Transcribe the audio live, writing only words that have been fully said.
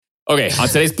Okay, on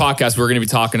today's podcast, we're going to be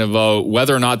talking about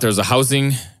whether or not there's a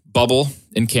housing bubble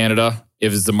in Canada.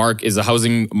 Is the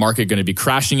housing market going to be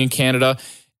crashing in Canada?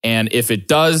 And if it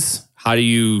does, how do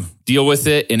you deal with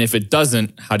it? And if it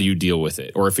doesn't, how do you deal with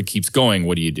it? Or if it keeps going,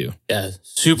 what do you do? Yeah,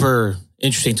 super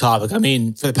interesting topic. I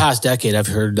mean, for the past decade, I've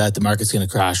heard that the market's going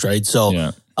to crash, right? So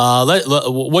Yeah.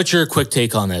 What's your quick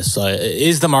take on this?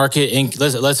 Is the market,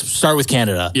 let's start with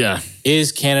Canada. Yeah.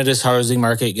 Is Canada's housing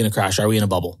market going to crash? Are we in a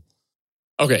bubble?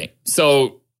 Okay,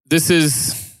 so this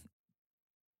is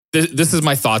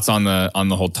my thoughts on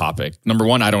the whole topic. Number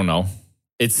one, I don't know.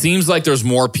 It seems like there's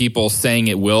more people saying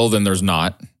it will than there's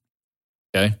not.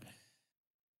 Okay.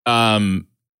 And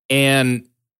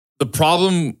the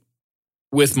problem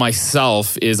with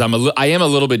myself is I am a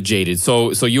little bit jaded.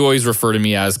 So you always refer to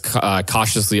me as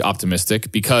cautiously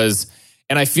optimistic because,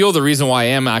 and I feel the reason why I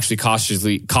am actually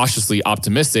cautiously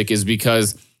optimistic is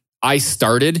because I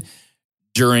started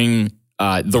during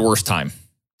the worst time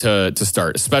to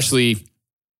start, especially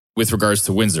with regards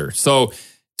to Windsor. So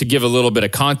to give a little bit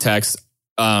of context,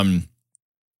 in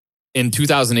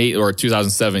 2008 or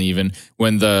 2007, even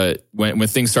when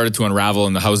things started to unravel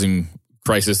in the housing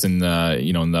crisis in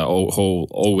the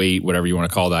whole 08, whatever you want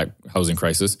to call that housing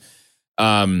crisis,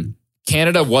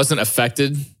 Canada wasn't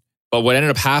affected. But what ended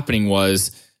up happening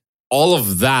was all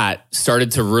of that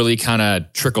started to really kind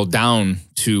of trickle down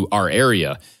to our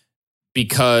area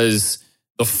because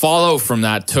the fallout from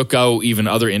that took out even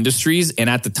other industries. And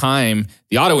at the time,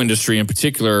 the auto industry in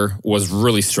particular was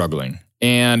really struggling.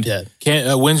 And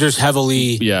Windsor's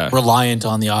heavily reliant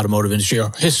on the automotive industry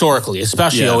historically,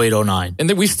 especially 08, 09. And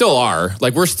then we still are.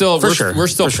 Like we're still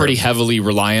pretty heavily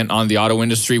reliant on the auto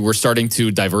industry. We're starting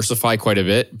to diversify quite a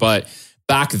bit. But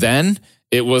back then,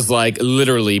 it was like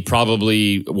literally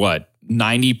probably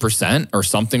 90% or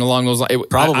something along those lines.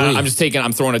 Probably.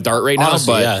 I'm throwing a dart right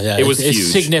honestly, now, but it was huge. It's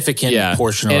a significant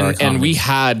portion of our economy. And we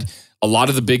had a lot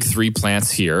of the big three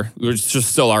plants here, which just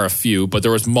still are a few, but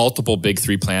there was multiple big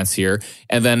three plants here.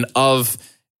 And then of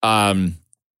the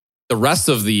rest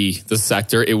of the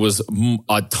sector, it was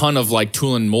a ton of like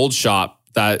tool and mold shop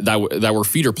that were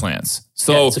feeder plants.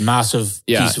 So it's a massive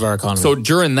piece of our economy. So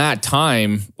during that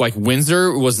time, like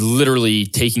Windsor was literally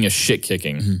taking a shit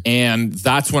kicking. Mm-hmm. And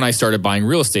that's when I started buying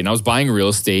real estate. And I was buying real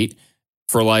estate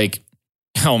for like,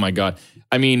 oh my God.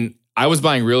 I mean, I was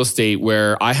buying real estate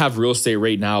where I have real estate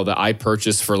right now that I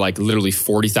purchased for like literally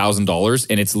 $40,000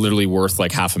 and it's literally worth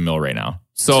like $500,000 right now.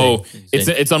 So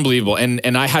it's unbelievable.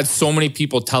 And I had so many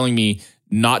people telling me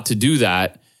not to do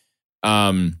that.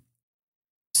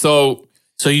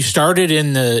 So you started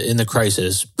in the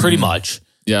crisis pretty much.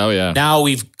 Yeah, oh yeah. Now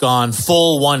we've gone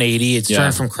full 180. It's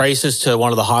turned from crisis to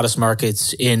one of the hottest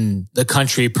markets in the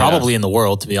country, probably in the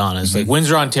world, to be honest. Like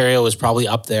Windsor, Ontario is probably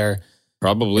up there.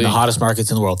 Probably. In the hottest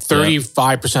markets in the world.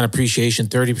 35% appreciation,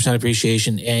 30%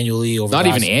 appreciation annually over not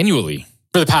even annually.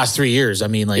 For the past 3 years. I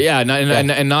mean, like. Yeah,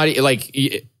 and not like,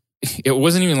 it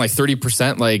wasn't even like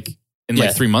 30% like in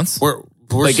like 3 months.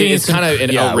 We're like seeing it's kind of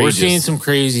outrageous. We're seeing some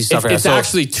crazy stuff. It's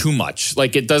actually too much.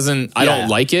 Like it doesn't. I don't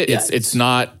like it. Yeah. It's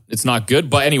not good.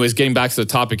 But anyways, getting back to the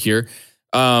topic here.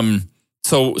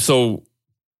 So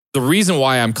the reason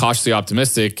why I'm cautiously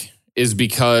optimistic is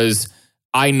because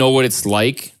I know what it's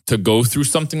like to go through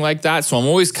something like that. So I'm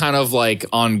always kind of like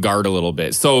on guard a little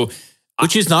bit. So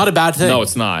which is not a bad thing. No,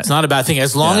 it's not. It's not a bad thing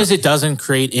as long as it doesn't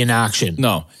create inaction.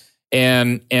 No,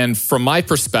 and from my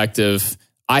perspective,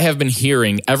 I have been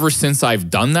hearing ever since I've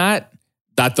done that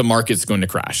the market's going to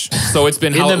crash. So it's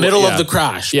been in the middle of the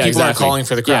crash. Yeah, people are calling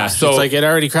for the crash. So it's like it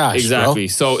already crashed. Exactly.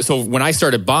 Bro. So when I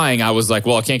started buying, I was like,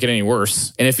 well, it can't get any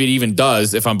worse. And if it even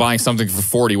does, if I'm buying something for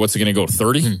 40, what's it going to go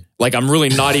 30? Like I'm really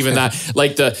not even that.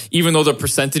 Like even though the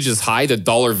percentage is high, the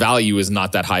dollar value is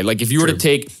not that high. Like if you were to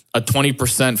take a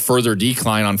 20% further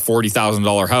decline on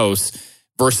 $40,000 house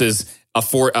versus a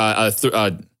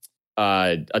 20%,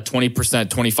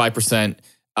 25%.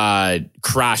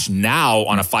 Crash now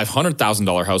on a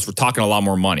 $500,000 house, we're talking a lot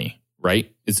more money,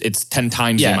 right? It's 10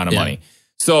 times the amount of money.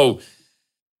 So,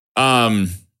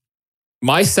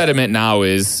 my sentiment now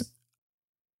is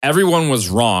everyone was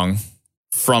wrong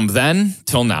from then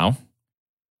till now.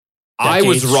 I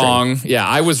was wrong. Yeah,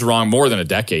 I was wrong more than a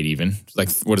decade even. Like,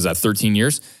 what is that, 13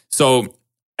 years? So,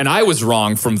 and I was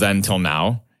wrong from then till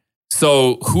now.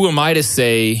 So who am I to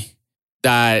say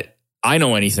that I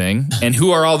know anything, and who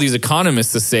are all these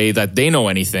economists to say that they know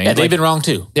anything? Yeah, they've been wrong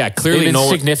too. Yeah, clearly they've been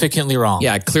significantly wrong.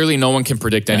 Yeah, clearly no one can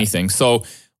predict anything. So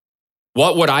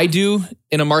what would I do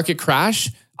in a market crash?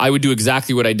 I would do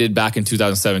exactly what I did back in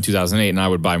 2007, 2008, and I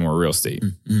would buy more real estate.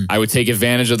 Mm-hmm. I would take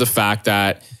advantage of the fact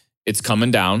that it's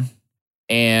coming down.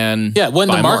 And when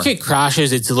the market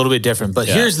crashes, it's a little bit different. But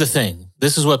here's the thing.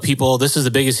 this is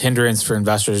the biggest hindrance for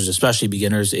investors, especially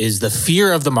beginners, is the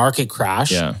fear of the market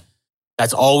crash. Yeah.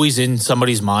 That's always in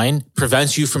somebody's mind,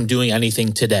 prevents you from doing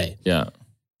anything today. Yeah.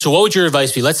 So what would your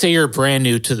advice be? Let's say you're brand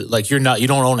new to you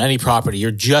don't own any property. You're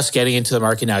just getting into the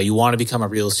market now. You want to become a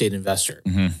real estate investor.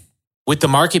 Mm-hmm. With the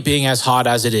market being as hot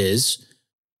as it is,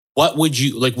 what would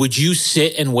you like? Would you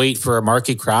sit and wait for a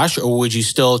market crash, or would you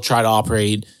still try to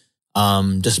operate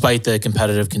despite the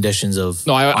competitive conditions of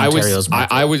Ontario's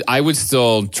market? I would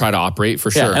still try to operate for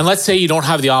sure. Yeah. And let's say you don't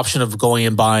have the option of going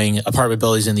and buying apartment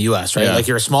buildings in the US, right? Yeah. Like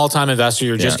you're a small time investor,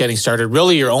 you're just getting started.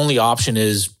 Really, your only option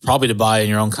is probably to buy in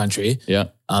your own country. Yeah.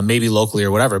 Maybe locally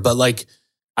or whatever. But like,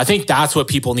 I think that's what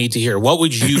people need to hear. What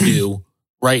would you do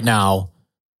right now,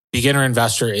 beginner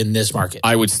investor in this market?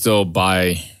 I would still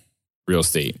buy real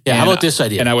estate. Yeah. How about this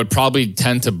idea? And I would probably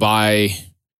tend to buy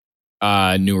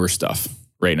newer stuff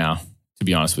right now, to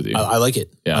be honest with you. I like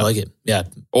it. Yeah. I like it. Yeah.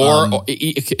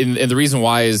 And the reason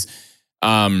why is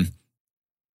I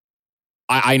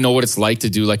know what it's like to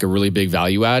do like a really big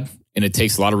value add, and it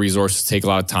takes a lot of resources, takes a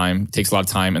lot of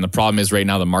time. And the problem is right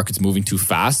now the market's moving too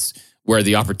fast, where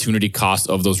the opportunity cost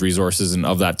of those resources and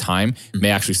of that time may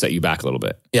actually set you back a little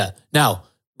bit. Yeah. Now,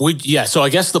 so I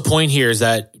guess the point here is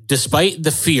that despite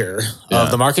the fear of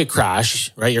the market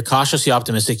crash, right? You're cautiously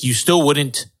optimistic. You still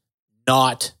wouldn't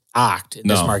not act in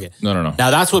this market. No.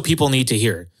 Now that's what people need to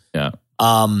hear. Yeah.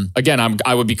 Again,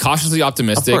 I would be cautiously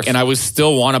optimistic, and I would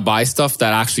still want to buy stuff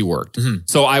that actually worked. Mm-hmm.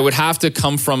 So I would have to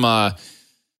come from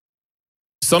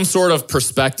some sort of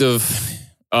perspective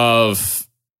of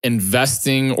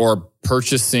investing or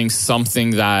purchasing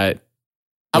something that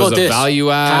was a value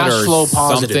add cash or flow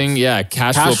positive. Something. Yeah,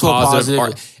 cash flow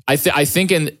positive. I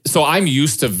think so I'm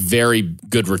used to very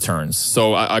good returns.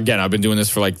 So again, I've been doing this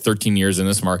for like 13 years in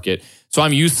this market. So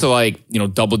I'm used to like,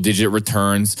 double digit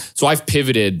returns. So I've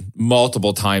pivoted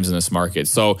multiple times in this market.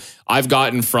 So I've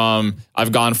gone from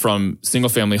single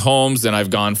family homes, then I've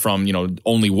gone from,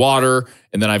 only water,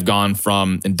 and then I've gone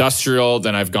from industrial,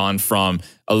 then I've gone from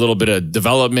a little bit of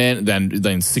development,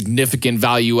 then significant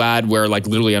value add where like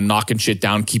literally I'm knocking shit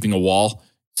down, keeping a wall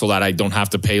so that I don't have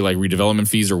to pay like redevelopment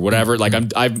fees or whatever. Like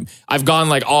I've gone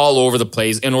like all over the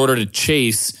place in order to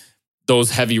chase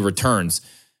those heavy returns.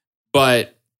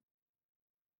 But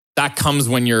that comes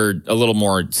when you're a little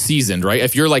more seasoned, right?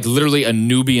 If you're like literally a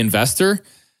newbie investor,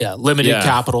 limited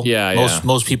capital.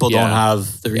 Most people don't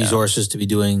have the resources to be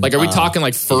doing. Like, are we talking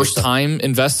like first time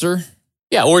investor?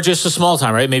 Yeah, or just a small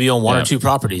time, right? Maybe you own one or two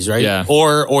properties, right? Yeah.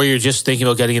 Or you're just thinking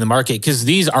about getting in the market. Because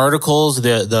these articles,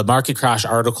 the market crash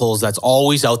articles, that's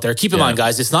always out there. Keep in mind,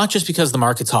 guys, it's not just because the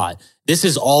market's hot. This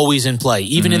is always in play.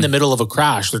 Even in the middle of a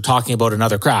crash, they're talking about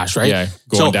another crash, right? Yeah,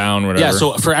 going down, whatever. Yeah,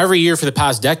 so for every year for the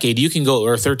past decade, you can go,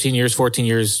 or 13 years, 14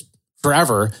 years,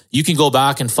 forever, you can go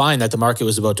back and find that the market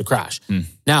was about to crash.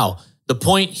 Now, the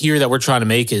point here that we're trying to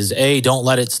make is A, don't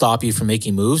let it stop you from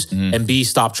making moves, and B,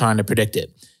 stop trying to predict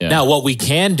it. Yeah. Now, what we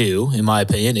can do, in my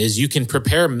opinion, is you can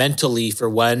prepare mentally for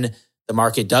when the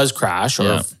market does crash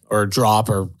or drop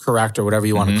or correct or whatever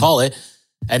you want to call it.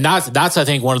 And that's, I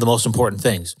think, one of the most important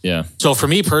things. Yeah. So for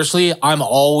me personally, I'm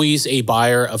always a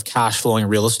buyer of cash flowing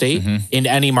real estate in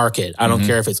any market. I don't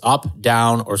care if it's up,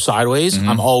 down, or sideways.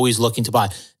 I'm always looking to buy.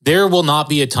 There will not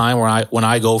be a time when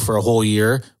I go for a whole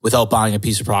year without buying a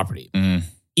piece of property.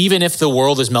 Even if the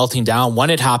world is melting down,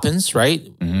 when it happens, right?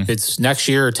 If it's next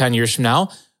year or 10 years from now,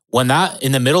 when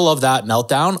in the middle of that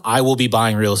meltdown, I will be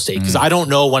buying real estate because I don't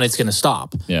know when it's going to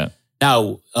stop. Yeah.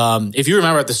 Now, if you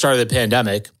remember at the start of the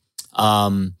pandemic,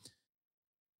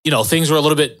 things were a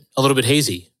little bit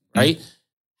hazy, right?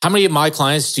 How many of my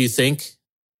clients do you think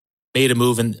made a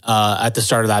move at the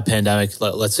start of that pandemic?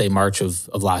 Let's say March of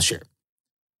last year.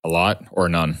 A lot or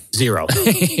none? Zero.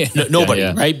 Nobody,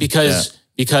 right? Because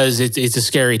it's a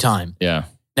scary time. Yeah.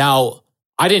 Now,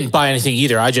 I didn't buy anything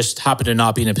either. I just happened to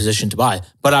not be in a position to buy.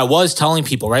 But I was telling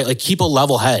people, right? Like, keep a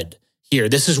level head here.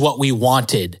 This is what we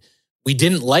wanted. We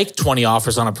didn't like 20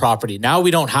 offers on a property. Now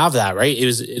we don't have that, right?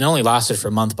 It only lasted for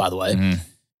a month, by the way.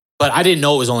 But I didn't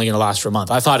know it was only going to last for a month.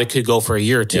 I thought it could go for a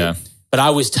year or two. Yeah. But I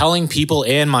was telling people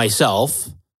and myself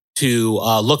to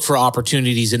look for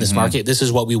opportunities in this market. This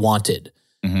is what we wanted.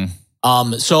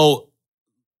 So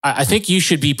I think you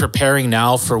should be preparing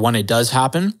now for when it does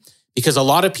happen, because a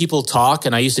lot of people talk,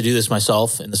 and I used to do this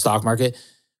myself in the stock market.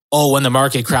 Oh, when the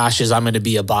market crashes, I'm going to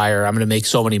be a buyer. I'm going to make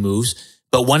so many moves.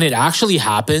 But when it actually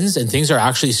happens and things are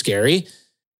actually scary,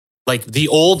 like the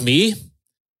old me,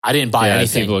 I didn't buy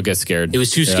anything. People get scared. It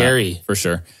was too scary. For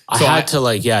sure. I had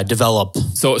to develop.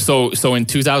 So in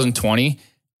 2020,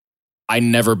 I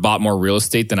never bought more real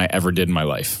estate than I ever did in my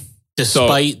life.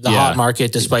 Despite the hot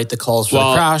market, despite the calls for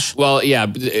the crash. Well, yeah,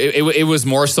 it was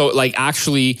more so like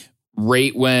actually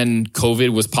right when COVID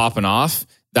was popping off,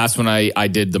 that's when I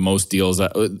did the most deals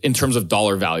in terms of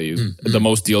dollar value, the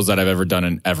most deals that I've ever done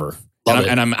and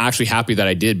I'm actually happy that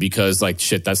I did, because like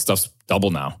shit, that stuff's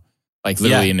double now, like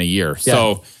literally in a year. Yeah.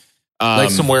 So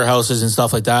like some warehouses and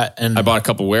stuff like that. And I bought a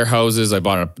couple warehouses. I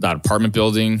bought that apartment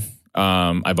building.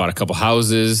 I bought a couple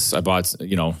houses. I bought,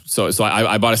 so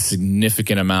I bought a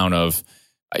significant amount of,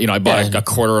 I bought a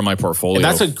quarter of my portfolio. And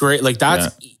that's a great,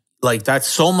 that's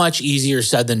so much easier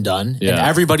said than done. Yeah. And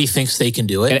everybody thinks they can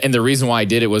do it. And the reason why I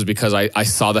did it was because I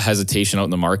saw the hesitation out in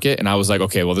the market, and I was like,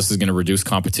 okay, well, this is going to reduce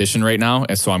competition right now.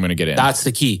 And so I'm going to get in. That's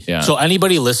the key. Yeah. So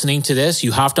anybody listening to this,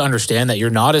 you have to understand that you're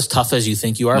not as tough as you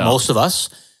think you are, most of us.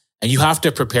 And you have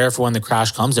to prepare for when the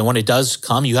crash comes. And when it does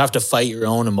come, you have to fight your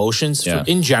own emotions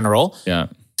in general. Yeah.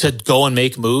 To go and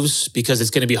make moves, because it's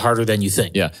going to be harder than you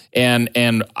think. Yeah. And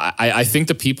I think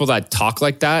the people that talk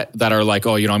like that are like,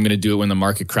 oh, I'm going to do it when the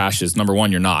market crashes. Number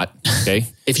one, you're not. Okay.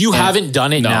 If you haven't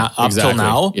done it till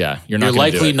now, you're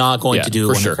likely not going to do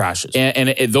it when it crashes.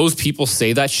 And those people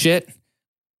say that shit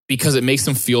because it makes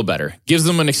them feel better. Gives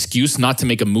them an excuse not to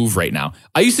make a move right now.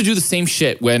 I used to do the same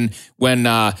shit when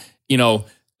I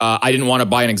didn't want to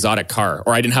buy an exotic car,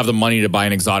 or I didn't have the money to buy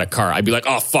an exotic car. I'd be like,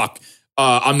 oh, fuck.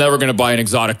 I'm never going to buy an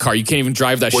exotic car. You can't even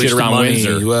drive that shit around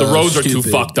Windsor. The roads are too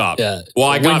fucked up. Yeah. Well,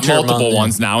 I got multiple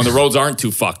ones now, and the roads aren't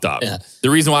too fucked up. Yeah. The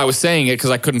reason why I was saying it,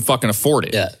 because I couldn't fucking afford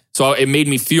it. Yeah. So it made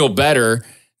me feel better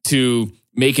to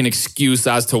make an excuse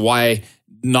as to why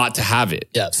not to have it.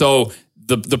 Yeah. So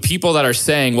the people that are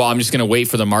saying, well, I'm just going to wait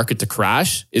for the market to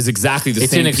crash, is exactly the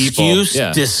same people. It's an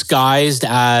excuse disguised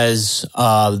as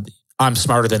I'm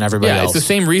smarter than everybody else. It's the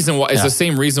same reason why the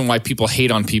same reason why people hate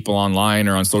on people online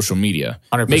or on social media.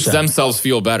 100%. Makes themselves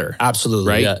feel better. Absolutely.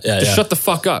 Right? Yeah, Just shut the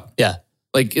fuck up. Yeah.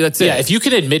 Like, that's it. Yeah, if you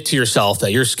can admit to yourself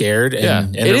that you're scared,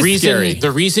 and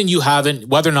the reason you haven't,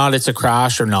 whether or not it's a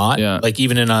crash or not, like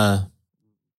even in a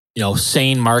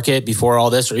sane market before all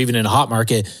this, or even in a hot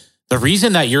market, the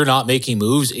reason that you're not making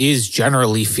moves is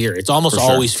generally fear. It's almost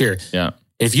always fear. Yeah.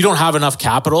 If you don't have enough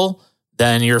capital,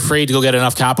 then you're afraid to go get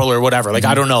enough capital or whatever. Like,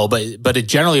 I don't know, but it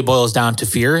generally boils down to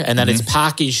fear. And then it's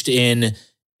packaged in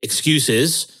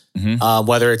excuses,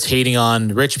 whether it's hating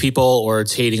on rich people, or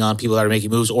it's hating on people that are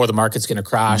making moves, or the market's going to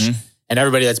crash. And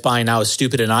everybody that's buying now is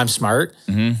stupid and I'm smart.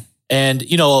 And,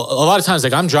 a lot of times,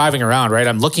 like, I'm driving around, right?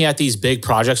 I'm looking at these big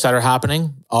projects that are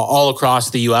happening all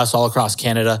across the US, all across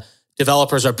Canada.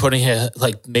 Developers are putting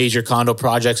like major condo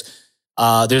projects.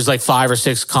 There's like 5 or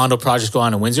 6 condo projects going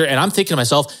on in Windsor. And I'm thinking to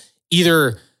myself,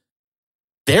 either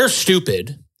they're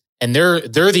stupid and they're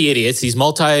the idiots, these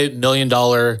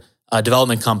multi-million-dollar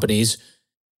development companies,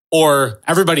 or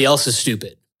everybody else is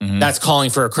stupid. That's calling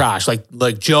for a crash.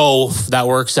 Like Joe that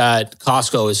works at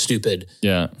Costco is stupid.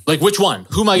 Yeah. Like, which one?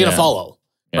 Who am I going to follow?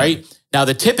 Yeah. Right? Now,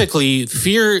 typically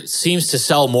fear seems to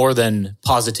sell more than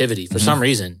positivity for some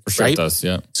reason. For sure, right? It does.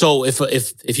 Yeah. So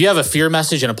if you have a fear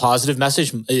message and a positive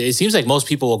message, it seems like most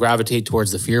people will gravitate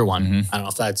towards the fear one. I don't know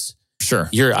if that's sure.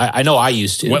 I know I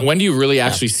used to. When do you really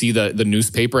actually see the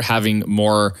newspaper having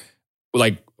more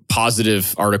like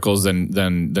positive articles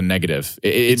than negative?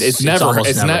 It's never.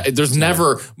 There's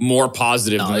never more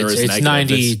positive than there is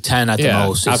negative. It's 90-10 at the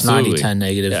most. It's 90-10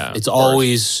 negative. Yeah, it's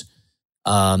always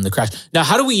the crash. Now,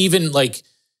 how do we even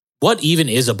what even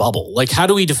is a bubble? Like, how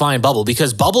do we define bubble?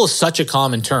 Because bubble is such a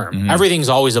common term. Everything's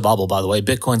always a bubble, by the way.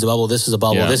 Bitcoin's a bubble. This is a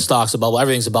bubble. This stock's a bubble.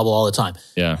 Everything's a bubble all the time.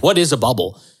 Yeah. What is a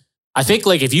bubble? I think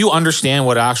if you understand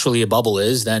what actually a bubble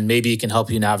is, then maybe it can help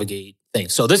you navigate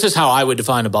things. So this is how I would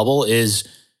define a bubble is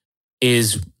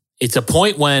it's a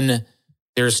point when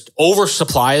there's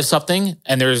oversupply of something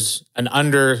and there's an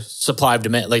undersupply of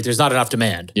demand. Like, there's not enough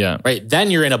demand. Yeah. Right. Then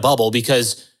you're in a bubble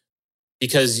because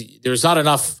there's not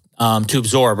enough to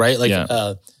absorb, right? Like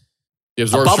a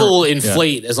bubble will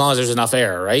inflate as long as there's enough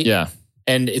air, right? Yeah.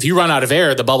 And if you run out of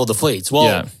air, the bubble deflates.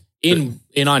 Well,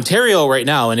 in Ontario right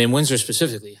now, and in Windsor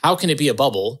specifically, how can it be a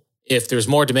bubble if there's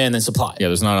more demand than supply? Yeah,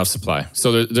 there's not enough supply.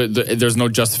 So there's no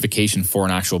justification for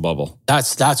an actual bubble.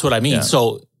 That's what I mean. Yeah.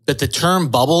 So, but the term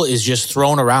bubble is just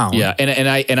thrown around. Yeah, and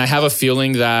I have a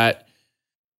feeling that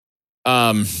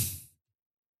we're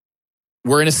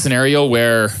in a scenario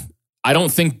where I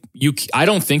don't think you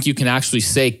can actually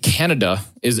say Canada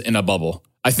is in a bubble.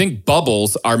 I think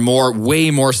bubbles are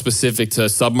way more specific to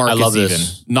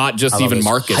submarkets, not just even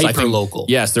markets. Hyper local.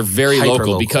 Yes, they're very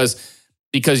local because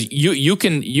you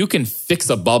can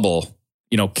fix a bubble,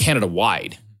 Canada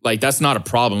wide. Like, that's not a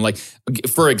problem. Like,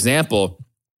 for example,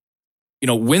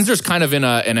 Windsor's kind of in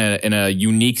a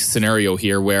unique scenario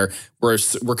here where we're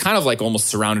kind of like almost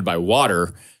surrounded by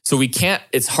water, so we can't.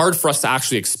 It's hard for us to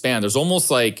actually expand. There's almost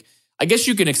like, I guess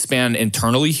you can expand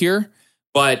internally here,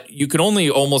 but you can only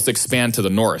almost expand to the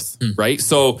north, right?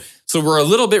 So we're a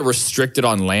little bit restricted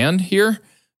on land here,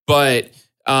 but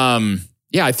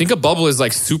yeah, I think a bubble is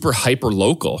like super hyper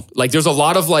local. Like there's a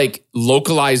lot of like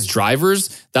localized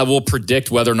drivers that will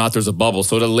predict whether or not there's a bubble.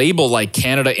 So to label like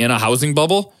Canada in a housing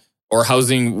bubble or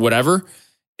housing whatever,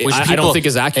 I don't think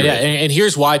is accurate. And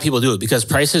here's why people do it, because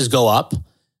prices go up.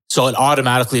 So it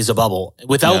automatically is a bubble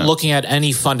without looking at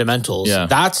any fundamentals. Yeah.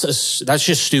 That's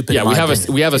just stupid. Yeah,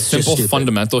 we have a simple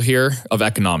fundamental here of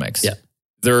economics. Yeah.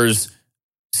 There's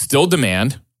still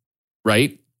demand,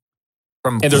 right?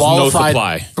 And there's no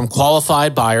supply. From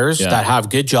qualified buyers that have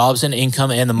good jobs and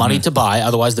income and the money to buy.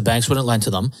 Otherwise, the banks wouldn't lend to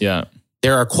them. Yeah.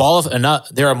 There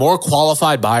are more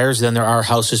qualified buyers than there are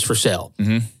houses for sale.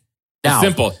 Mm-hmm. Now, it's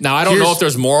simple. Now, I don't know if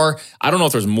there's more. I don't know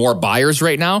if there's more buyers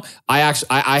right now.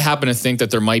 I happen to think that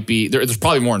there might be. There's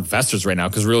probably more investors right now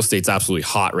because real estate's absolutely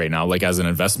hot right now, like as an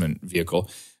investment vehicle.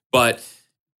 But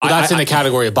that's in the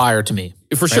category of buyer to me,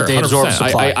 for sure. They absorb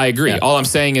supply. I agree. Yeah. All I'm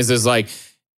saying is like,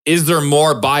 is there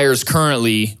more buyers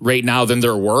currently right now than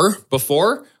there were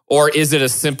before? Or is it a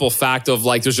simple fact of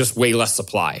like there's just way less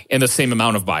supply and the same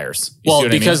amount of buyers? Well,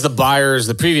 because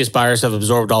the previous buyers have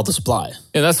absorbed all the supply.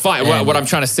 Yeah, that's fine. What I'm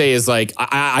trying to say is like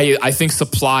I think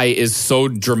supply is so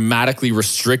dramatically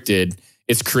restricted,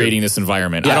 it's creating this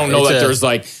environment. I don't know that there's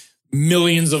like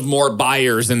millions of more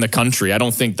buyers in the country. I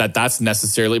don't think that that's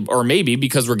necessarily, or maybe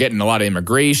because we're getting a lot of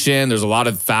immigration. There's a lot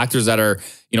of factors that are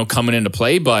coming into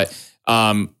play, but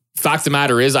fact of the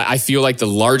matter is, I feel like the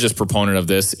largest proponent of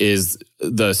this is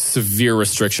the severe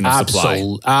restriction of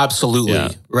supply. Absolutely. Yeah.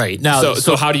 Right. Now,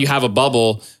 so how do you have a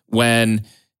bubble when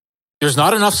there's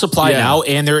not enough supply now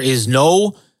and there is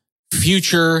no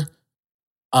future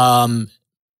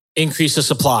increase of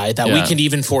supply that we can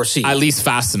even foresee? At least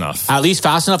fast enough. Or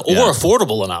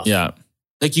affordable enough. Yeah.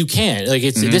 Like you can't. Like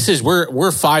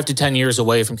we're 5 to 10 years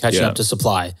away from catching up to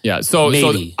supply. Yeah. So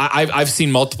I've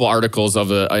seen multiple articles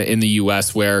of in the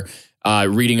US where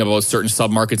reading about certain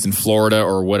submarkets in Florida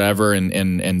or whatever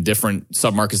and different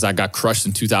submarkets that got crushed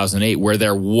in 2008 where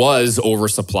there was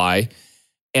oversupply,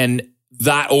 and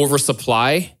that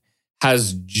oversupply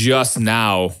has just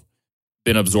now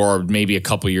been absorbed maybe a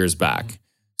couple years back.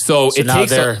 So it now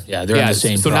takes they're in the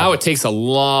same problem. Now it takes a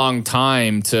long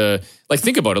time to like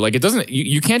think about it. Like it doesn't.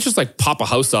 You can't just like pop a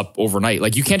house up overnight.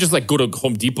 Like you can't just like go to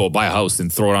Home Depot, buy a house,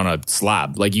 and throw it on a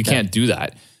slab. Like you can't do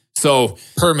that. So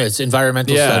permits,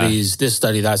 environmental studies, this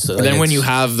study, that study. And then when you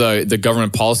have the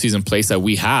government policies in place that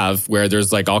we have, where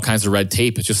there's like all kinds of red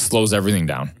tape, it just slows everything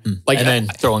down. Like and then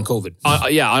throw in COVID.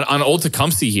 On Old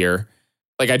Tecumseh here,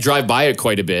 like I drive by it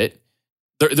quite a bit.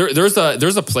 There's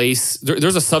a place,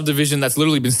 there's a subdivision that's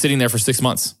literally been sitting there for 6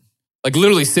 months. Like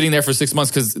literally sitting there for 6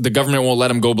 months because the government won't let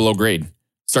them go below grade.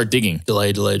 Start digging.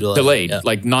 Delayed,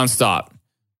 like nonstop.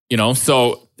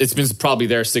 So it's been probably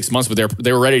there 6 months, but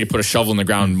they were ready to put a shovel in the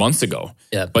ground months ago.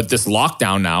 Yeah. But this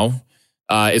lockdown now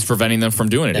is preventing them from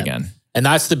doing it again. And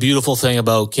that's the beautiful thing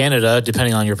about Canada,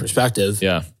 depending on your perspective.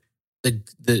 Yeah.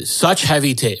 The such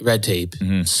heavy red tape,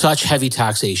 such heavy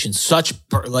taxation, such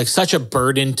a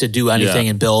burden to do anything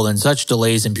and build, and such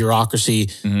delays in bureaucracy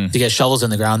to get shovels in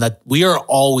the ground, that we are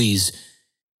always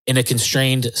in a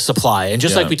constrained supply. And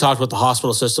just like we talked about the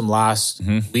hospital system last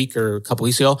week or a couple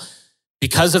weeks ago,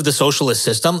 because of the socialist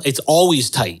system, it's always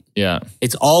tight. Yeah,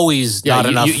 it's always not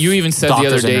enough. You even said the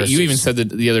other day. You even said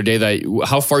the other day that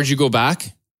how far did you go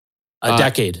back? A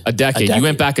decade. You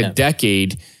went back a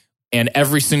decade. And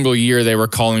every single year they were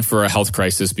calling for a health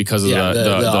crisis because of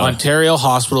the Ontario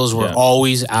hospitals were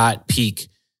always at peak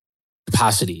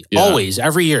capacity. Yeah. Always,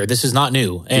 every year. This is not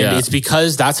new. And it's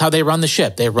because that's how they run the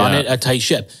ship. They run it a tight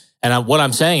ship. And what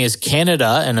I'm saying is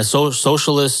Canada and the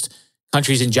socialist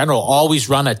countries in general always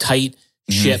run a tight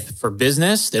ship for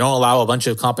business. They don't allow a bunch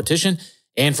of competition,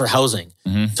 and for housing.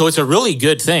 So it's a really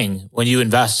good thing when you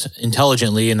invest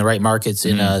intelligently in the right markets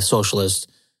in a socialist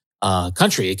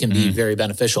country. It can be very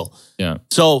beneficial. Yeah.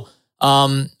 So,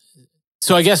 I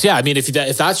guess, I mean,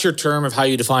 if that's your term of how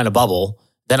you define a bubble,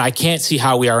 then I can't see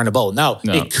how we are in a bubble. Now,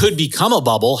 it could become a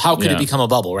bubble. How could it become a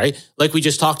bubble, right? Like we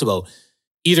just talked about.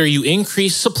 Either you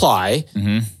increase supply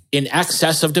in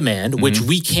excess of demand, which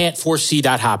we can't foresee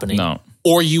that happening,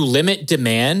 or you limit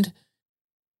demand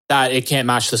that it can't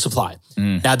match the supply.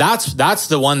 Now, that's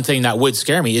the one thing that would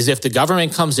scare me, is if the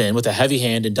government comes in with a heavy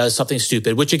hand and does something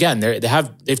stupid, which again,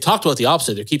 they've talked about the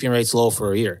opposite. They're keeping rates low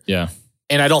for a year. Yeah.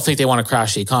 And I don't think they want to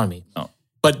crash the economy. No.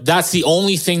 But that's the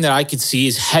only thing that I could see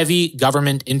is heavy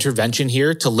government intervention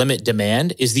here to limit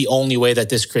demand is the only way that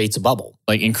this creates a bubble.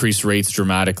 Like increase rates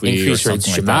dramatically or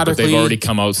something like that. But they've already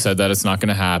come out, said that it's not going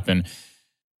to happen.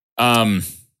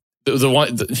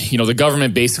 The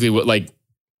government basically like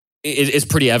it's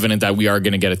pretty evident that we are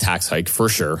going to get a tax hike for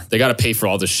sure. They got to pay for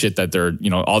all this shit that they're,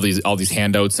 all these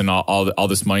handouts and all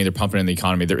this money they're pumping in the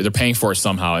economy. They're paying for it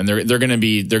somehow, and they're going to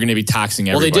be taxing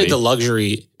everybody. Well, they did the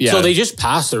luxury. Yeah. So they just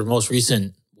passed their most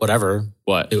recent budget.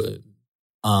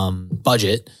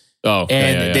 Oh,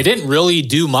 and they didn't really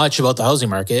do much about the housing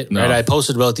market. No. Right, I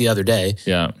posted about it the other day.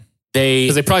 Yeah.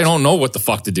 Because they probably don't know what the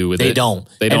fuck to do with it. They don't.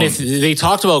 And if they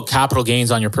talked about capital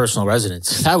gains on your personal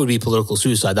residence, that would be political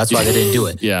suicide. That's why they didn't do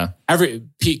it. Yeah.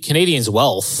 Canadians'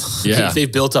 wealth,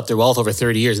 they've built up their wealth over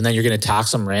 30 years, and then you're going to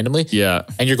tax them randomly. Yeah.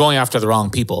 And you're going after the wrong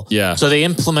people. Yeah. So they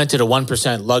implemented a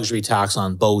 1% luxury tax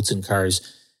on boats and cars.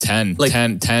 10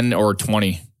 or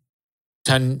 20.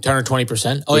 10 or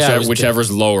 20%? Oh, whichever's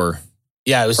lower.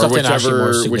 Yeah, it was something actually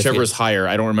more significant. Whichever is higher.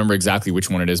 I don't remember exactly which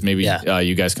one it is. Maybe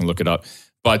you guys can look it up.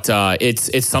 But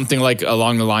it's something like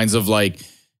along the lines of like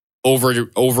over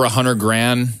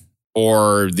 $100,000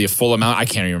 or the full amount. I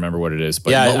can't even remember what it is.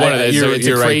 But one of those. It's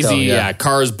a crazy, right,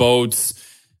 cars, boats.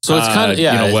 So it's kind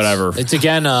of whatever. It's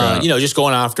again, just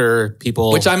going after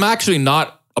people, which I'm actually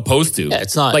not opposed to. Yeah,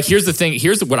 it's not. Like here's the thing.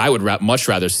 Here's what I would much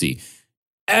rather see.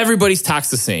 Everybody's taxed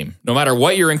the same, no matter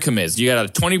what your income is. You got a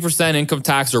 20% income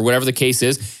tax or whatever the case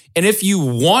is. And if you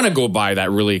want to go buy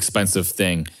that really expensive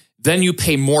thing, then you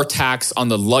pay more tax on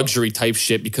the luxury type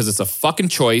shit because it's a fucking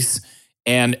choice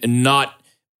and not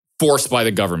forced by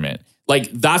the government. Like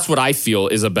that's what I feel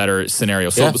is a better scenario.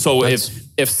 So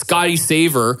if Scotty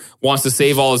Saver wants to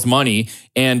save all his money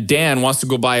and Dan wants to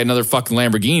go buy another fucking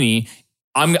Lamborghini,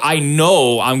 I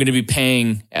know I'm going to be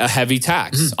paying a heavy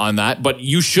tax on that, but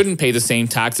you shouldn't pay the same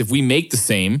tax if we make the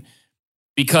same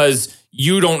because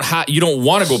you don't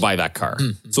want to go buy that car.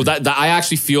 So that I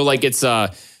actually feel like it's I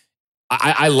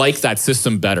like that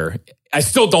system better. I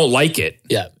still don't like it.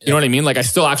 Yeah. You know what I mean? Like I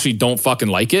still actually don't fucking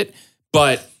like it.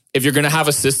 But if you're going to have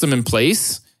a system in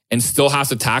place and still have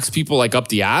to tax people like up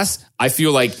the ass, I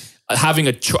feel like having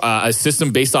a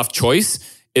system based off choice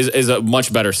is a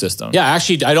much better system. Yeah,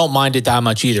 actually, I don't mind it that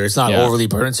much either. It's not overly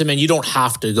burdensome, and you don't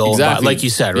have to go like you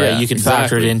said, right? You can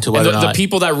factor it into whether or not. The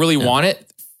people that really want it,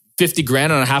 $50,000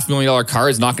 on a $500,000 car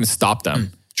is not going to stop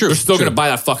them. True, they're still going to buy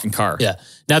that fucking car. Yeah.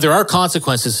 Now there are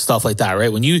consequences to stuff like that,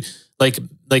 right? When you like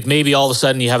maybe all of a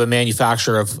sudden you have a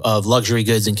manufacturer of luxury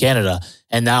goods in Canada,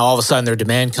 and now all of a sudden their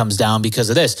demand comes down because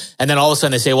of this, and then all of a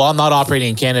sudden they say, "Well, I'm not operating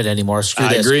in Canada anymore. Screw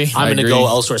this. I'm going to go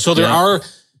elsewhere." So there are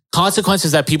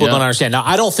consequences that people don't understand. Now,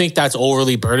 I don't think that's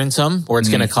overly burdensome or it's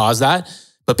going to cause that,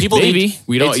 but people we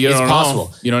don't. It's possible.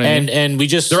 Know. You know what I mean? And we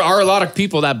just there are a lot of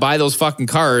people that buy those fucking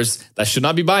cars that should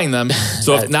not be buying them.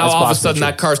 So if now all of a sudden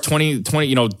that car's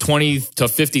 $20,000 to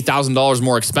 $50,000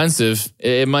 more expensive,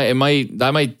 they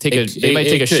might take a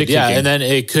shit. Yeah, and then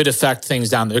it could affect things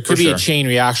down there. It could be a chain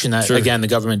reaction that again the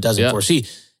government doesn't foresee.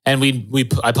 And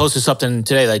I posted something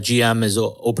today that GM is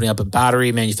opening up a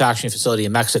battery manufacturing facility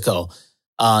in Mexico.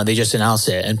 They just announced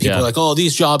it, and people are like, "Oh,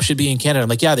 these jobs should be in Canada." I'm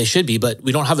like, "Yeah, they should be, but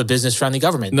we don't have a business-friendly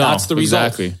government." No, that's the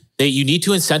result. Exactly. You need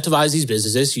to incentivize these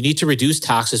businesses. You need to reduce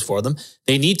taxes for them.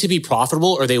 They need to be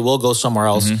profitable, or they will go somewhere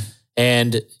else,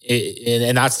 and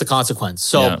that's the consequence.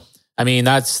 So, I mean,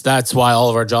 that's why all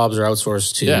of our jobs are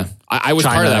outsourced to. Yeah, I was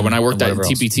part of that when I worked at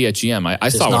TPT at GM. I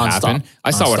saw what happened.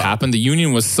 I saw what happened. The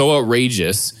union was so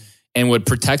outrageous and would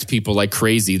protect people like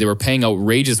crazy. They were paying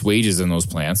outrageous wages in those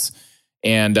plants,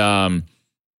 and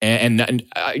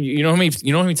you know how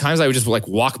many times I would just like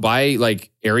walk by like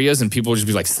areas and people would just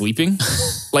be like sleeping,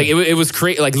 like it was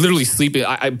crazy, like literally sleeping.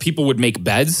 People would make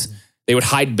beds, they would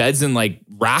hide beds in like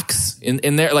racks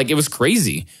in there, like it was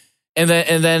crazy. And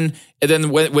then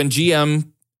when GM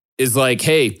is like,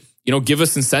 hey, give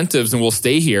us incentives and we'll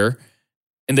stay here,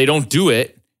 and they don't do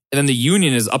it, and then the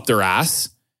union is up their ass,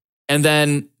 and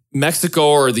then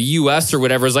Mexico or the US or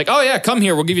whatever is like, oh yeah, come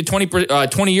here. We'll give you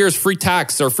 20 years free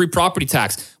tax or free property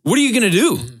tax. What are you going to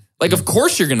do? Like, of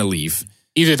course you're going to leave.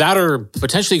 Either that or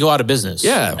potentially go out of business.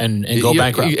 Yeah. And go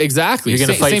bankrupt. Exactly. You're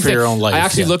going to fight for your own life. I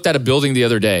actually looked at a building the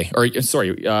other day, what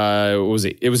was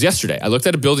it? It was yesterday. I looked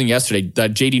at a building yesterday,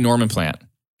 that JD Norman plant.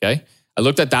 Okay. I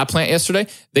looked at that plant yesterday.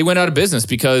 They went out of business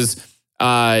because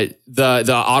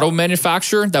the auto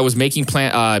manufacturer that was making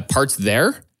plant parts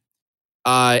there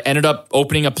ended up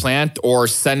opening a plant or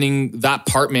sending that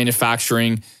part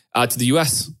manufacturing to the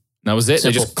US. And that was it.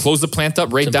 Simple. They just closed the plant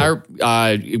up right there,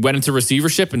 went into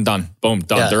receivership and done. Boom,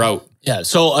 done. Yeah. They're out. Yeah.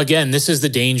 So again, this is the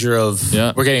danger of,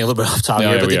 we're getting a little bit off topic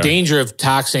here, but the danger of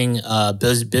taxing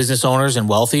business owners and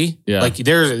wealthy. Yeah. Like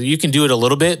you can do it a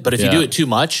little bit, but if you do it too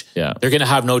much, they're going to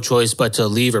have no choice but to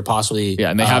leave or possibly.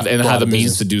 Yeah. And they have the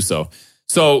means to do so.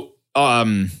 So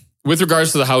with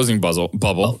regards to the housing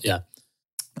bubble.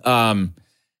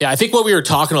 I think what we were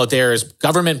talking about there is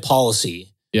government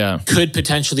policy could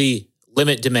potentially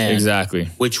limit demand. Exactly.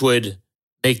 Which would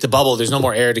make the bubble, there's no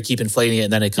more air to keep inflating it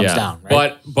and then it comes down.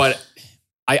 Right? But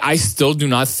I still do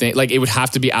not think, like, it would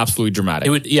have to be absolutely dramatic.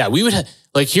 We would,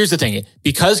 like, here's the thing.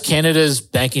 Because Canada's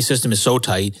banking system is so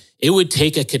tight, it would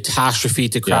take a catastrophe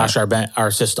to crash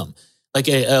our system. Like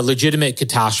a legitimate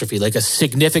catastrophe, like a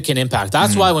significant impact.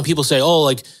 That's why when people say, oh,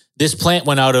 like, this plant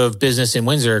went out of business in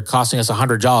Windsor, costing us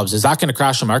 100 jobs. Is that going to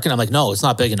crash the market? I'm like, no, it's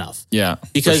not big enough. Yeah,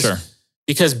 because, for sure.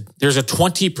 Because there's a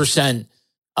 20%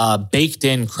 baked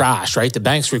in crash, right? The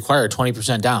banks require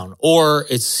 20% down, or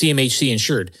it's CMHC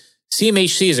insured.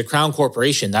 CMHC is a crown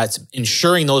corporation that's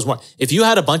insuring those more. If you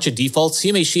had a bunch of defaults,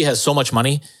 CMHC has so much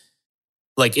money,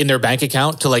 like, in their bank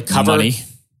account to, like, cover money.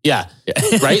 Yeah.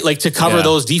 Right? Like, to cover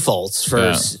those defaults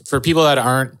for people that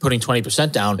aren't putting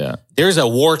 20% down. Yeah. There's a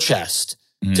war chest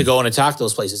to go and attack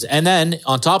those places. And then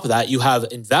on top of that, you have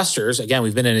investors. Again,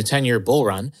 we've been in a 10-year bull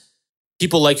run.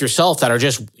 People like yourself that are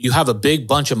just, you have a big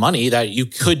bunch of money that you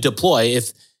could deploy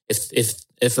if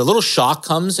a little shock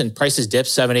comes and prices dip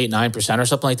 7, 8, 9% or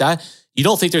something like that. You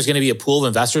don't think there's going to be a pool of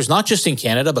investors, not just in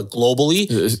Canada, but globally?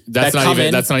 That's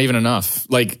not even enough.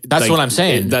 Like, that's what I'm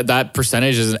saying. That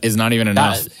percentage is not even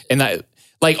enough. And that,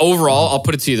 like, overall, I'll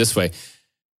put it to you this way.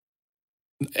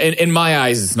 In my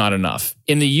eyes, it's not enough.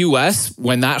 In the US,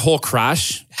 when that whole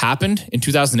crash happened in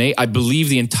 2008, I believe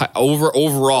the entire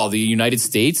overall, the United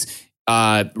States,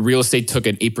 real estate took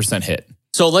an 8% hit.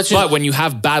 But when you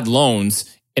have bad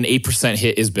loans, an 8%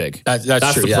 hit is big. That's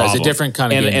true. The problem. It's a different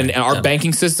kind of game. And our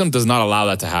banking system does not allow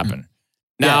that to happen.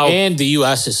 Now, and the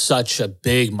US is such a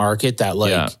big market that,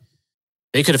 like,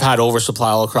 they could have had oversupply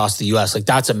all across the US. Like,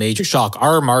 that's a major shock.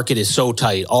 Our market is so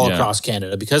tight all across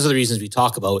Canada because of the reasons we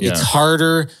talk about. It's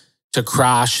harder to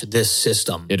crash this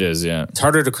system. It is, It's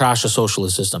harder to crash a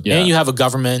socialist system. And you have a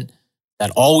government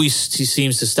that always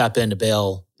seems to step in to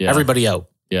bail everybody out.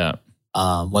 Yeah.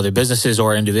 Whether businesses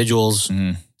or individuals,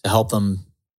 to help them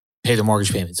pay their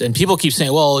mortgage payments. And people keep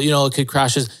saying, well, you know, it could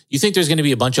crash this. You think there's going to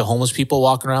be a bunch of homeless people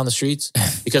walking around the streets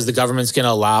because the government's going to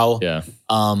allow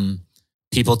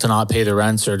people to not pay their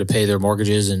rents or to pay their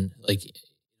mortgages? And, like, you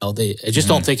know, I just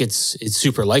don't think it's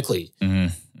super likely.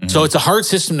 So it's a hard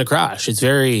system to crash. It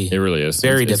really is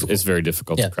very difficult. It's very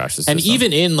difficult to crash this system. And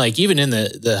even in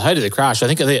the height of the crash,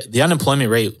 I think the unemployment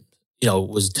rate, you know,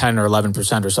 was 10 or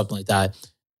 11% or something like that.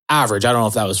 Average. I don't know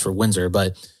if that was for Windsor,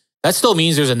 but that still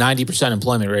means there's a 90%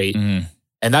 employment rate.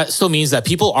 And that still means that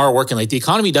people are working. Like, the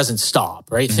economy doesn't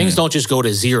stop, right? Things don't just go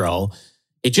to zero.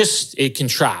 It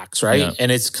contracts, right? Yeah.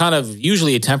 And it's kind of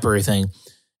usually a temporary thing.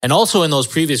 And also in those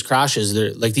previous crashes,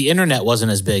 like, the internet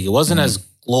wasn't as big. It wasn't as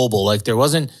global. Like, there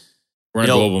wasn't. We're in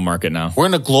a global market now. We're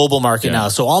in a global market now.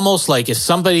 So almost like if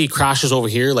somebody crashes over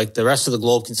here, like, the rest of the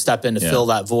globe can step in to fill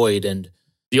that void. And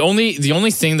the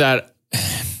only thing that,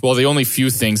 well, the only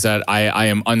few things that I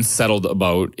am unsettled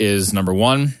about is, number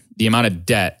one, the amount of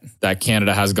debt that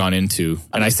Canada has gone into.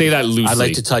 And I say that loosely. I'd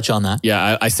like to touch on that.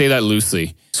 Yeah, I say that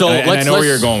loosely. So I know where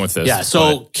you're going with this. Yeah,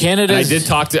 so Canada. I did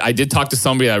talk to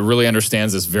somebody that really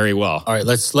understands this very well. All right,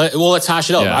 let's hash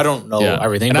it out. Yeah. I don't know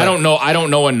everything. And I don't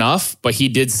know enough, but he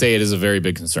did say it is a very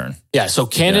big concern. Yeah, so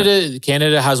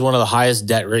Canada has one of the highest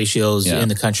debt ratios in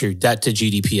the country. Debt to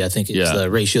GDP, I think, is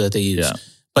the ratio that they use. Yeah.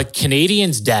 But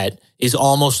Canadians' debt is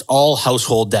almost all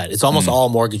household debt. It's almost all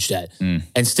mortgage debt.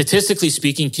 And statistically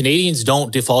speaking, Canadians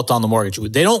don't default on the mortgage.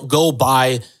 They don't go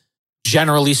buy,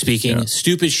 generally speaking,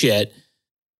 stupid shit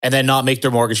and then not make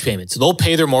their mortgage payments. They'll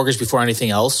pay their mortgage before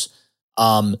anything else.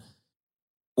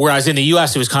 Whereas in the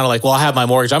US, it was kind of like, well, I have my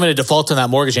mortgage. I'm going to default on that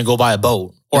mortgage and go buy a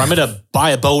boat. Or I'm going to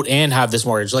buy a boat and have this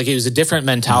mortgage. Like, it was a different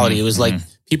mentality. It was like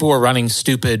people were running just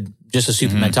a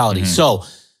stupid mentality. So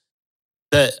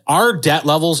our debt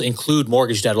levels include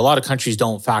mortgage debt. A lot of countries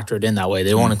don't factor it in that way.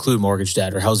 They won't include mortgage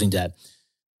debt or housing debt.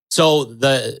 So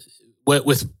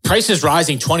with prices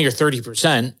rising 20 or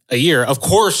 30% a year, of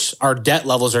course our debt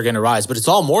levels are going to rise, but it's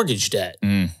all mortgage debt.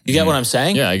 You get what I'm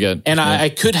saying? Yeah, I get. And I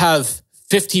could have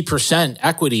 50%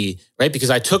 equity, right? Because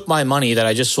I took my money that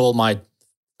I just sold my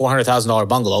 $400,000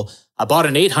 bungalow. I bought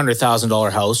an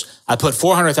 $800,000 house. I put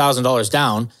 $400,000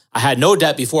 down. I had no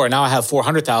debt before. And now I have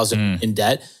 $400,000 in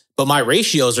debt. But my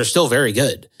ratios are still very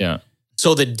good. Yeah.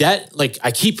 So the debt, like,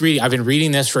 I keep reading, I've been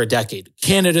reading this for a decade.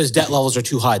 Canada's debt levels are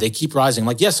too high. They keep rising. I'm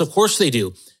like, yes, of course they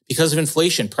do. Because of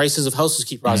inflation, prices of houses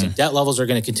keep rising. Debt levels are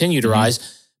going to continue to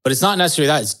rise. But it's not necessarily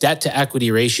that. It's debt to equity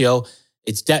ratio.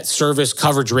 It's debt service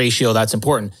coverage ratio. That's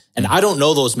important. And I don't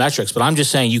know those metrics, but I'm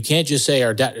just saying you can't just say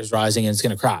our debt is rising and it's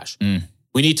going to crash.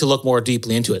 We need to look more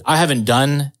deeply into it. I haven't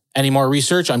done any more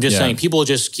research. I'm just saying people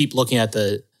just keep looking at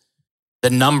the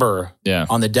number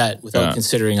on the debt without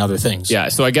considering other things. Yeah.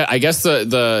 So I guess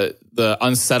the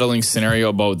unsettling scenario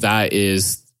about that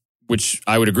is which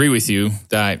I would agree with you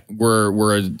that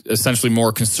we're essentially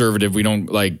more conservative. We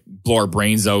don't like blow our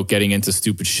brains out getting into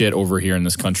stupid shit over here in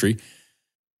this country.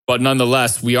 But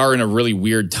nonetheless, we are in a really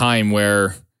weird time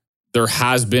where there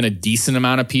has been a decent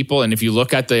amount of people. And if you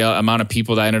look at the amount of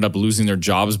people that ended up losing their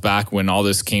jobs back when all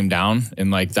this came down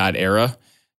in like that era,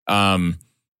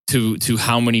 to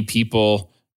how many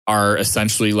people are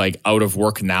essentially like out of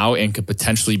work now and could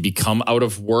potentially become out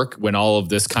of work when all of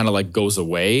this kind of like goes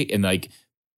away and like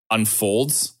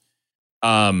unfolds.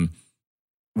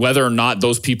 Whether or not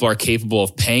those people are capable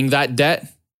of paying that debt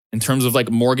in terms of like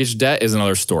mortgage debt is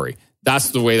another story.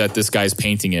 That's the way that this guy's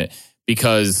painting it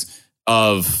because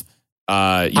of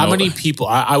how many people,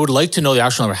 I would like to know the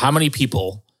actual number, how many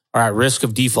people are at risk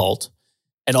of default?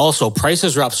 And also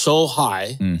prices are up so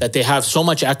high that they have so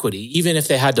much equity. Even if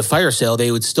they had to fire sale,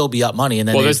 they would still be up money. And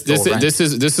then this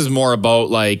is more about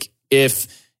like if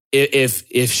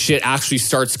shit actually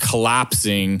starts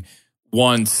collapsing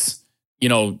once, you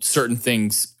know, certain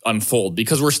things unfold,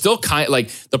 because we're still kind of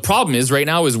like, the problem is right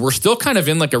now is we're still kind of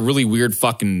in like a really weird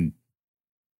fucking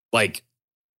like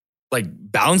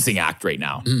balancing act right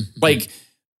now. Mm-hmm. Like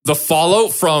the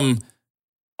fallout from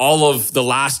all of the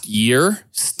last year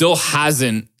still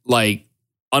hasn't like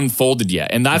unfolded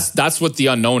yet. And that's what the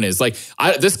unknown is. Like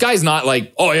this guy's not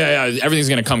like, oh yeah, everything's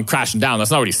going to come crashing down.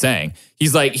 That's not what he's saying.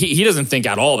 He's like, he doesn't think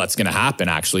at all that's going to happen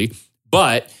actually,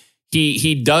 but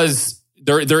he does.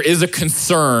 There is a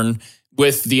concern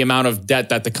with the amount of debt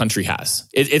that the country has.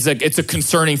 It's a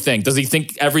concerning thing. Does he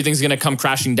think everything's going to come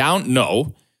crashing down?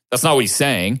 No, that's not what he's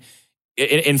saying.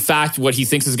 In fact, what he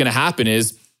thinks is going to happen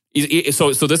is,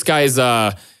 so this guy is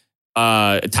a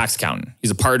tax accountant. He's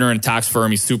a partner in a tax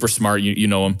firm. He's super smart. You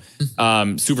know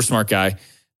him. Super smart guy.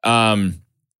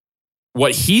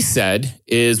 What he said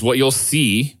is what you'll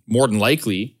see more than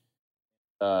likely.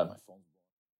 What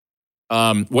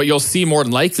you'll see more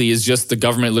than likely is just the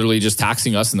government literally just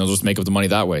taxing us, and they'll just make up the money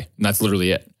that way. And that's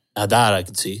literally it. Now that I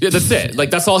can see. Yeah, that's it. Like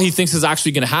that's all he thinks is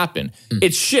actually going to happen.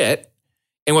 It's shit.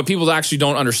 And what people actually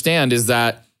don't understand is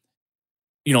that,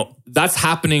 you know, that's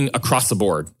happening across the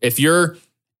board.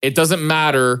 It doesn't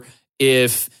matter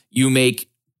if you make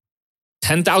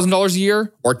 $10,000 a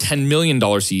year or $10 million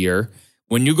a year.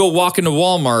 When you go walk into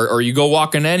Walmart or you go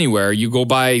walk in anywhere, you go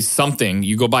buy something,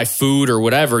 you go buy food or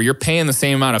whatever, you're paying the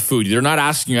same amount of food. They're not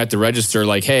asking you at the register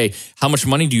like, hey, how much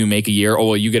money do you make a year? Oh,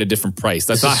 well, you get a different price.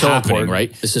 That's not happening,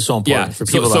 right? This is so important for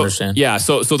people to understand. Yeah,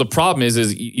 so the problem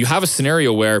is you have a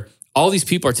scenario where all these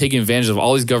people are taking advantage of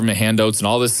all these government handouts and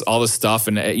all this stuff,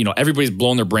 and you know everybody's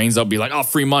blowing their brains out, be like, "Oh,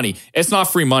 free money." It's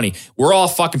not free money. We're all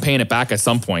fucking paying it back at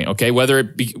some point, okay? Whether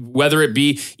it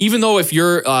be, even though if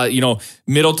you're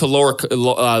middle to lower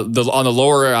on the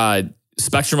lower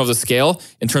spectrum of the scale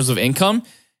in terms of income,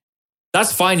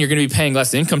 that's fine. You're going to be paying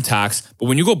less income tax, but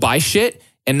when you go buy shit.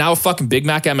 And now a fucking Big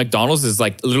Mac at McDonald's is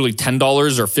like literally $10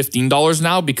 or $15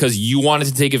 now because you wanted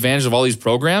to take advantage of all these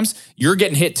programs, you're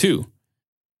getting hit too.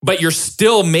 But you're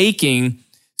still making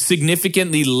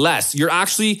significantly less. You're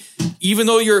actually, even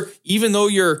though your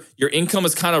income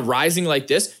is kind of rising like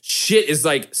this, shit is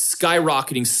like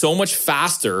skyrocketing so much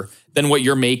faster than what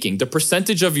you're making. The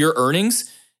percentage of your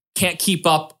earnings can't keep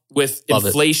up with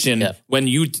inflation when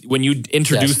you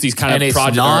introduce these kind of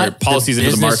projects or policies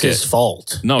into the market. It's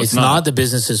fault. No, it's not the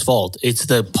business's fault. It's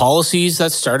the policies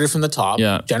that started from the top,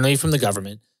 generally from the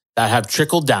government, that have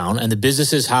trickled down, and the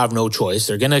businesses have no choice.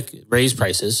 They're going to raise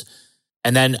prices.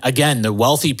 And then again, the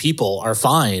wealthy people are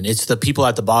fine. It's the people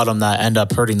at the bottom that end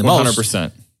up hurting the 100%. most.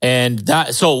 100%. And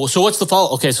that, so what's the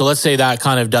fault? Okay, so let's say that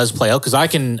kind of does play out, because I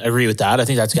can agree with that. I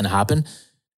think that's going to happen.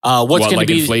 What's going to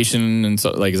be inflation and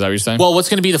so, like, is that what you're saying? Well, what's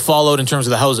going to be the fallout in terms of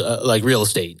the house, like real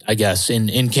estate, I guess,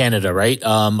 in Canada, right?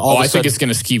 I think it's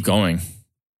going to keep going.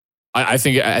 I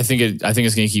think it's going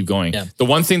to keep going. Yeah. The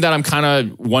one thing that I'm kind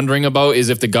of wondering about is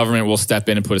if the government will step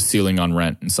in and put a ceiling on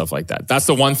rent and stuff like that. That's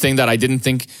the one thing that I didn't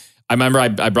think. I remember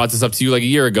I brought this up to you like a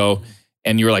year ago,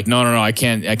 and you were like, no, I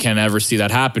can't ever see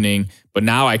that happening. But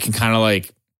now I can kind of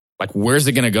like where's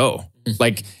it going to go?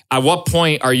 Like, at what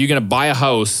point are you going to buy a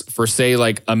house for say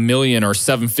like $1 million or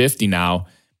 $750 now,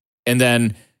 and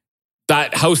then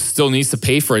that house still needs to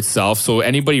pay for itself? So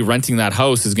anybody renting that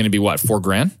house is going to be what,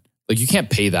 $4,000? Like, you can't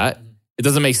pay that. It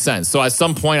doesn't make sense. So at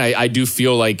some point, I do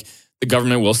feel like the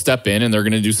government will step in and they're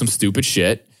going to do some stupid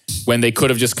shit when they could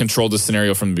have just controlled the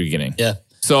scenario from the beginning. Yeah.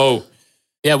 So,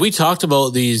 yeah, we talked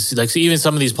about these, like, so even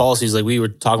some of these policies, like we were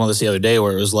talking about this the other day,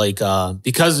 where it was like,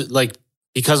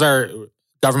 because our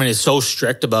government is so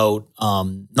strict about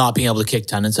not being able to kick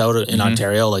tenants out in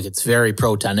Ontario, like it's very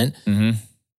pro-tenant.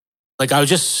 Like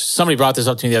somebody brought this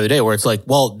up to me the other day where it's like,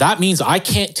 well, that means I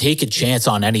can't take a chance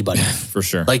on anybody. For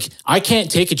sure. Like I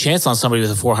can't take a chance on somebody with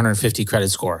a 450 credit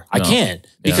score. I can't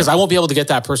because I won't be able to get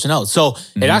that person out. So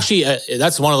it actually,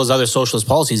 that's one of those other socialist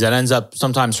policies that ends up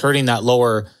sometimes hurting that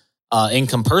lower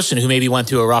income person who maybe went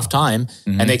through a rough time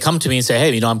and they come to me and say,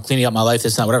 hey, I'm cleaning up my life,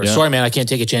 this, and that, whatever. Sorry, man, I can't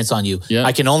take a chance on you.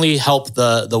 I can only help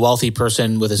the wealthy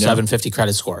person with a 750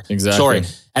 credit score. Exactly. Sorry.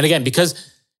 And again, because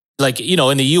like,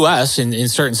 in the US, in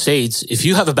certain states, if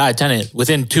you have a bad tenant,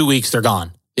 within 2 weeks, they're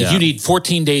gone. If you need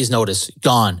 14 days notice,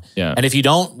 gone. Yeah. And if you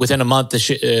don't, within a month, the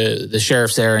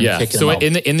sheriff's there and kicking them out. So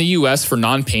in the US, for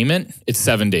non-payment, it's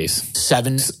 7 days.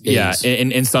 7 days. Yeah,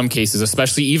 in some cases,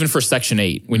 especially even for Section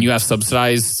 8, when you have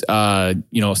subsidized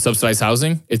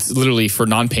housing, it's literally for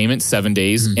non-payment 7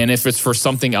 days. And if it's for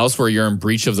something else where you're in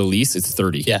breach of the lease, it's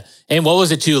 30. Yeah. And what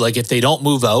was it too? Like if they don't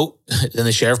move out, then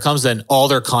the sheriff comes, then all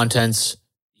their contents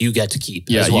you get to keep.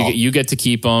 Yeah, as well. you get to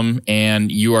keep them,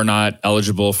 and you are not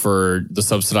eligible for the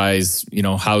subsidized,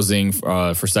 housing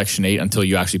for Section 8 until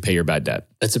you actually pay your bad debt.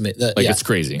 That's amazing. It's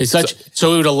crazy. It's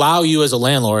so it would allow you as a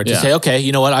landlord to say, okay,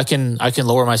 you know what, I can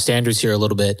lower my standards here a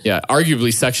little bit. Yeah,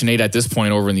 arguably Section 8 at this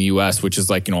point over in the US, which is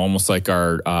like almost like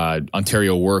our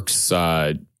Ontario Works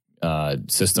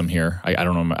system here. I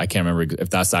don't know. I can't remember if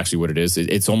that's actually what it is.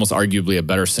 It's almost arguably a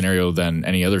better scenario than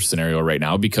any other scenario right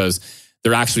now because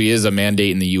there actually is a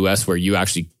mandate in the US where you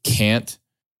actually can't.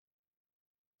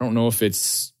 I don't know if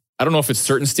it's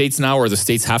certain states now or the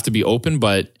states have to be open,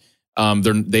 but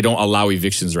they don't allow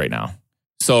evictions right now.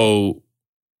 So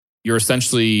you're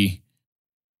essentially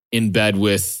in bed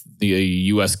with the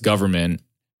US government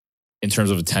in terms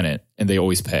of a tenant, and they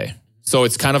always pay. So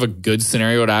it's kind of a good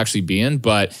scenario to actually be in,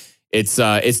 but it's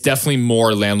definitely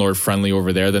more landlord friendly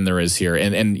over there than there is here.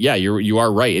 And yeah, you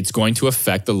are right. It's going to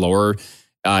affect the lower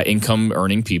income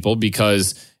earning people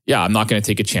because I'm not going to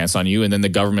take a chance on you. And then the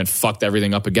government fucked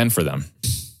everything up again for them.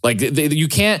 Like you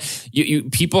can't,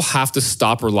 people have to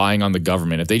stop relying on the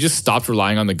government. If they just stopped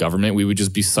relying on the government, we would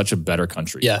just be such a better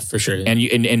country. Yeah, for sure.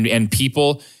 And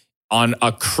people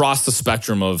across the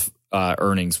spectrum of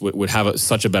earnings would have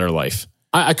such a better life.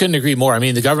 I couldn't agree more. I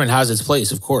mean, the government has its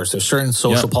place, of course. There's certain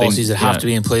social policies that have to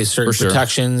be in place, certain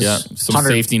protections, some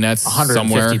safety nets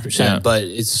 150%, but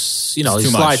it's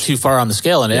slide too far on the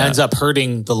scale and it ends up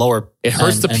hurting the lower. It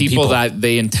hurts the people that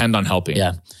they intend on helping.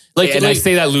 Yeah. I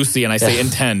say that loosely and I say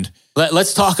intend.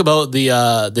 Let's talk about the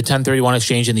 1031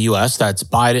 exchange in the US. That's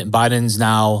Biden's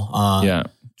now.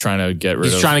 Trying to get rid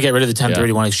of. He's trying to get rid of the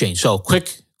 1031 exchange. So quick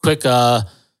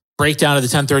breakdown of the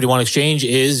 1031 exchange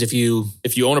is if you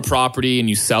own a property and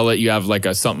you sell it, you have like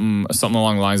something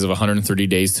along the lines of 130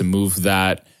 days to move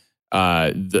that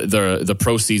the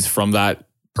proceeds from that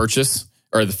purchase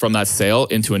or from that sale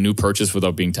into a new purchase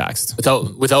without being taxed.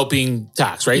 Without being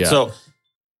taxed, right? Yeah. So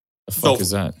the fuck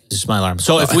is that? This is my alarm.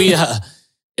 So if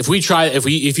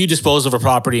you dispose of a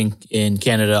property in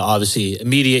Canada, obviously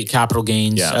immediate capital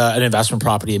gains, an investment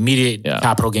property, immediate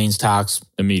capital gains tax,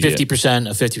 50%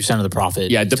 of 50% of the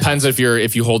profit. Yeah, it depends if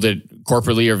you hold it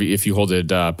corporately or if you hold it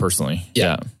personally.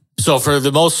 Yeah. So for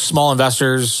the most small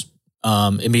investors,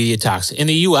 immediate tax. In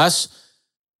the US,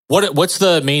 what's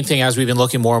the main thing as we've been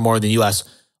looking more and more in the US?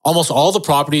 Almost all the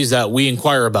properties that we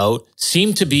inquire about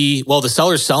seem to be, the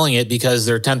seller's selling it because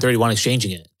they're 1031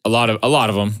 exchanging it. A lot of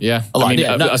them, yeah.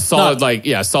 A solid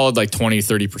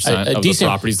 20-30% of the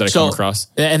properties that I come across.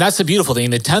 And that's the beautiful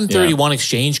thing. The 1031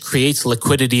 exchange creates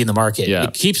liquidity in the market. Yeah.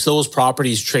 It keeps those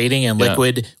properties trading and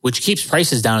liquid, which keeps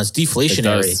prices down. It's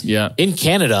deflationary. In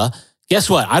Canada, guess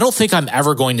what? I don't think I'm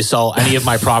ever going to sell any of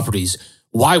my properties.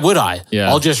 Why would I? Yeah.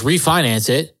 I'll just refinance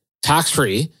it,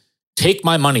 tax-free, take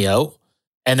my money out,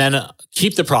 and then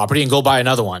keep the property and go buy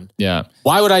another one. Yeah.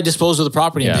 Why would I dispose of the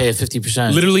property and pay a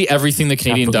 50%? Literally everything the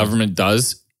Canadian government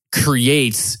does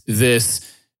creates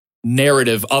this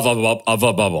narrative of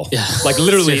a bubble. Yeah. Like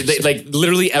literally,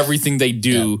 literally everything they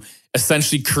do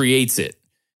essentially creates it.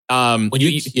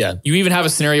 You even have a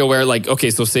scenario where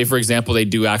so say for example, they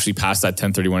do actually pass that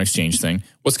 1031 exchange thing.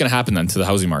 What's going to happen then to the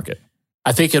housing market?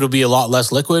 I think it'll be a lot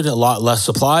less liquid, a lot less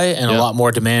supply, and a lot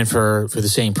more demand for the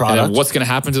same product. And what's going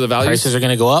to happen to the values? Prices are going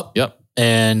to go up. Yep.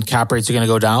 And cap rates are going to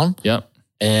go down. Yep.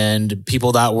 And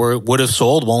people that would have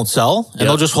sold won't sell, and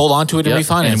they'll just hold on to it and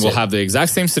refinance it. And we'll have the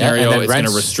exact same scenario. It's going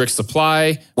to restrict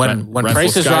supply. When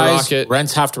prices rise,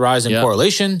 rents have to rise in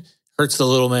correlation. Hurts the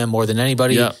little man more than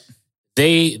anybody. Yep.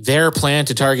 Their plan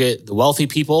to target the wealthy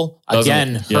people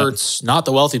hurts not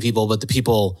the wealthy people, but the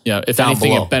people. Yeah, if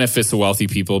anything, it benefits the wealthy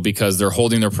people because they're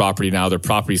holding their property now. Their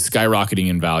property's skyrocketing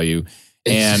in value,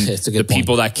 And It's a the good point.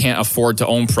 people that can't afford to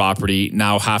own property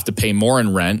now have to pay more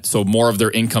in rent. So more of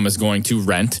their income is going to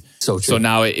rent. So true. So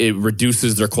now it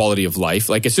reduces their quality of life.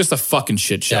 Like, it's just a fucking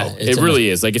shit show. Yeah, it really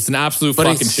is. Like, it's an absolute But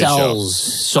fucking it shit show. sells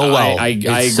so well. I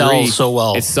agree. Sells so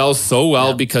well. It sells so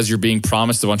well because you're being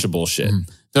promised a bunch of bullshit.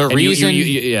 The And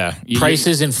reason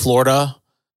prices in Florida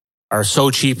are so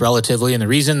cheap relatively, and the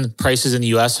reason prices in the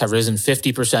US have risen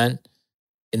 50%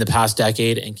 in the past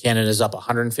decade and Canada's up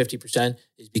 150%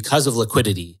 is because of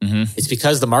liquidity. It's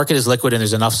because the market is liquid and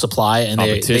there's enough supply, and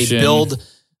they build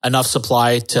enough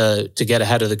supply to get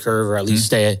ahead of the curve, or at least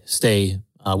stay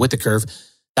with the curve.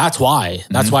 That's why.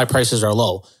 That's why prices are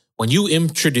low. When you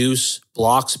introduce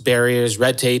blocks, barriers,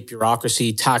 red tape,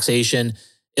 bureaucracy, taxation,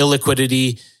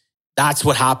 illiquidity, that's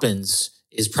what happens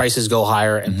is prices go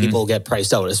higher and people get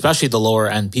priced out, especially the lower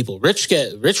end people. Rich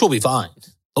will be fine.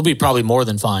 They'll be probably more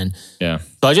than fine. Yeah.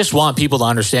 So I just want people to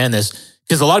understand this,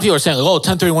 because a lot of people are saying, like, oh,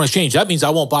 1031 exchange, that means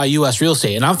I won't buy U.S. real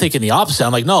estate. And I'm thinking the opposite.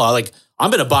 I'm like, no,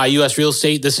 I'm going to buy U.S. real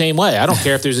estate the same way. I don't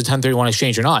care if there's a 1031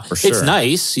 exchange or not. For sure. It's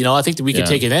nice. I think that we could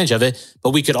take advantage of it, but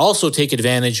we could also take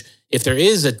advantage if there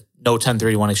is a no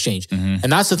 1031 exchange.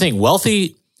 And that's the thing.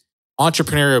 Wealthy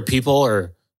entrepreneurial people,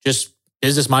 or just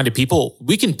business-minded people,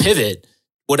 we can pivot.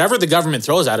 Whatever the government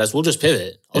throws at us, we'll just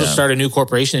pivot. I'll just start a new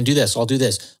corporation and do this. I'll do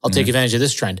this. I'll take advantage of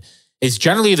this trend. It's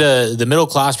generally the middle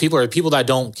class people, or people that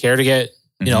don't care to get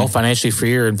financially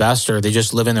free or invest, or they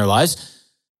just live in their lives.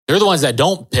 They're the ones that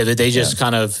don't pivot. They just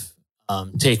kind of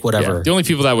take whatever. Yeah. The only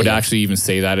people that would actually even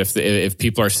say that if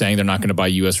people are saying they're not going to buy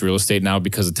U.S. real estate now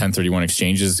because the 1031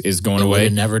 exchange is going away. They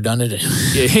would have never done it.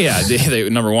 They,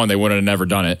 number one, they would have never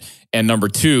done it. And number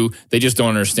two, they just don't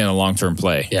understand the long-term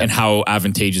play and how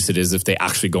advantageous it is if they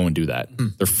actually go and do that.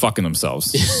 They're fucking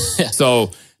themselves.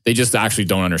 So they just actually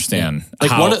don't understand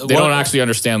how they don't actually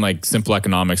understand like simple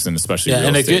economics, and especially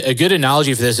real estate. A good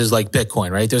analogy for this is like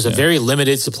Bitcoin, right? There's a very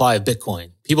limited supply of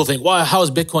Bitcoin. People think, well, how is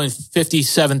Bitcoin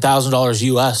 $57,000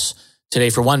 US today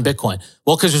for one Bitcoin?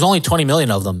 Well, because there's only 20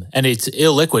 million of them and it's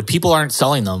illiquid. People aren't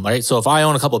selling them, right? So if I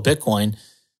own a couple of Bitcoin,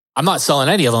 I'm not selling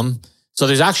any of them. So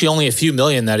there's actually only a few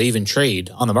million that even trade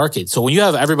on the market. So when you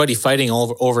have everybody fighting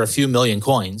over a few million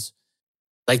coins,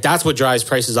 like that's what drives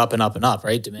prices up and up and up,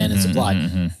 right? Demand and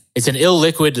supply. It's an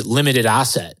illiquid limited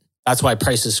asset. That's why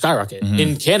prices skyrocket.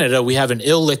 In Canada, we have an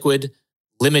illiquid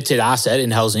limited asset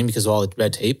in housing because of all the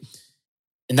red tape.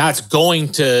 And that's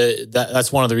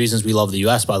that's one of the reasons we love the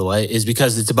US, by the way, is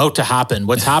because it's about to happen.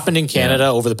 What's happened in Canada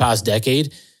over the past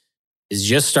decade is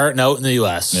just starting out in the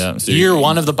US. Yeah, so Year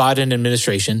one of the Biden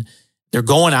administration, they're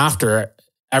going after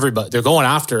everybody. They're going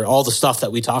after all the stuff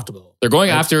that we talked about. They're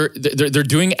going after, they're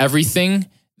doing everything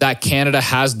that Canada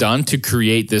has done to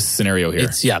create this scenario here.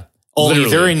 Only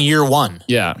they're in year one.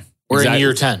 Yeah. We're in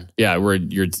year 10. Yeah, we're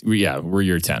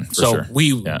year 10 for so sure.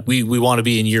 we want to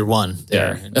be in year one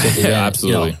there.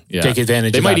 Absolutely. Take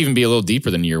advantage. They of might that. even be a little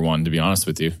deeper than year one, to be honest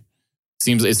with you.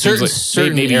 Seems like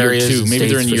certain maybe year areas two. and Maybe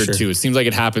they're in states year for two. It seems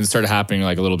like started happening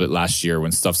like a little bit last year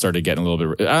when stuff started getting a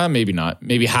little bit. Maybe not.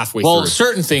 Maybe halfway through. Well,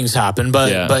 certain things happen,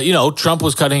 but Trump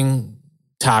was cutting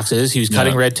taxes. He was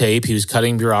cutting red tape. He was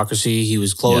cutting bureaucracy. He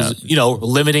was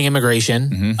limiting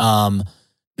immigration.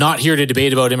 Not here to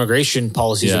debate about immigration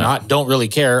policies or not. Don't really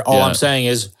care. All I'm saying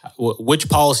is which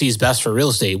policy is best for real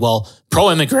estate? Well,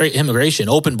 pro-immigration,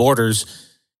 open borders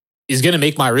is going to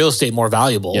make my real estate more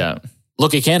valuable. Yeah.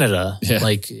 Look at Canada.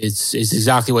 Like it's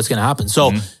exactly what's going to happen.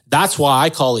 So that's why I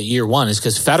call it year one, is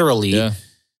because federally,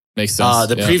 makes sense.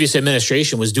 The previous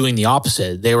administration was doing the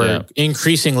opposite. They were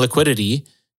increasing liquidity,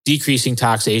 decreasing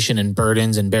taxation and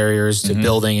burdens and barriers to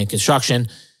building and construction.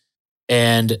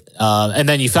 And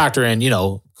then you factor in,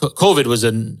 COVID was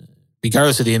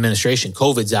regardless of the administration,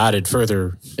 COVID's added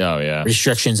further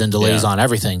restrictions and delays on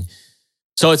everything.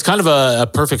 So it's kind of a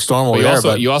perfect storm over there.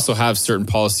 But you also have certain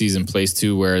policies in place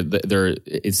too, where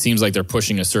it seems like they're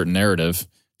pushing a certain narrative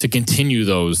to continue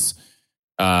those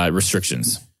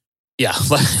restrictions. Yeah.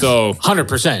 So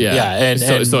 100%. Yeah. And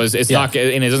it's not,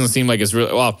 and it doesn't seem like it's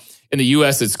really, well, in the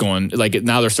US it's going like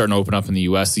now they're starting to open up in the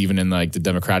US, even in like the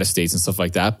Democratic states and stuff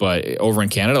like that. But over in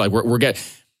Canada, like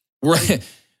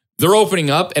they're opening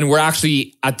up, and we're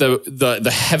actually at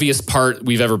the heaviest part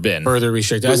we've ever been. Further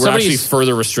restricted. We're actually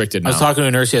further restricted now. I was talking to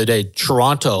a nurse the other day.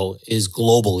 Toronto is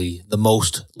globally the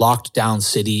most locked down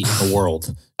city in the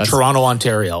world. Toronto,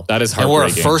 Ontario. That is heartbreaking.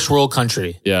 And we're a first world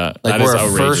country. Yeah. Like we're a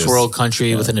first world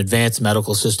country with an advanced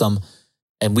medical system,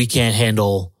 and we can't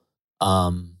handle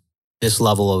this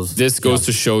level of... This goes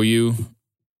to show you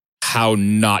how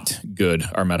not good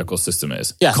our medical system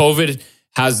is. Yeah. COVID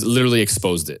has literally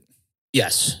exposed it.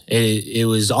 Yes, it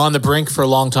was on the brink for a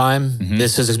long time.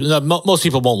 This is most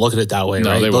people won't look at it that way,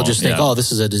 right? They'll just think, "Oh,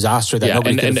 this is a disaster that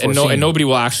nobody could have foreseen." And nobody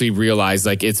will actually realize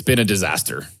like it's been a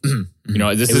disaster.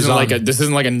 This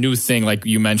isn't like a new thing, like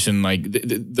you mentioned. Like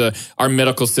our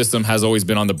medical system has always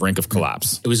been on the brink of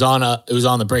collapse. It was on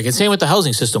the brink, and same with the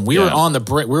housing system. We were on the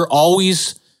brink. We're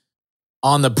always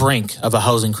on the brink of a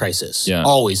housing crisis,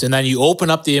 always. And then you open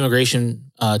up the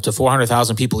immigration to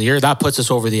 400,000 people a year, that puts us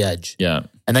over the edge. Yeah.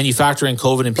 And then you factor in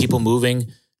COVID and people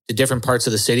moving to different parts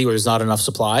of the city where there's not enough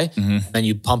supply. And then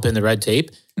you pump in the red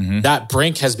tape. That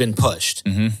brink has been pushed.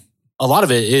 A lot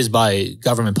of it is by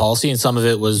government policy, and some of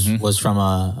it was from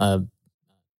a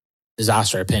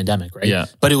disaster, a pandemic, right? Yeah.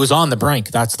 But it was on the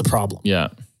brink. That's the problem. Yeah.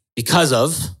 Because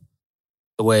of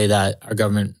the way that our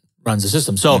government runs the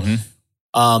system. So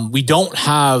we don't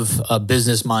have a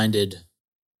business-minded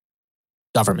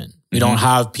government. We don't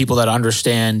have people that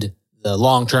understand the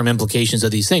long-term implications of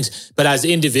these things. But as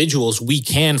individuals, we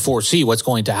can foresee what's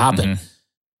going to happen.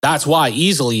 That's why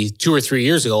easily 2 or 3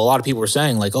 years ago, a lot of people were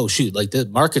saying like, oh shoot, like the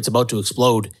market's about to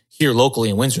explode here locally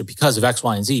in Windsor because of X,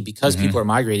 Y, and Z, because people are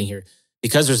migrating here,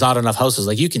 because there's not enough houses.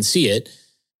 Like you can see it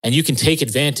and you can take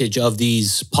advantage of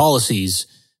these policies,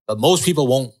 but most people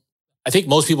won't. I think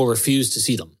most people refuse to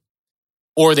see them.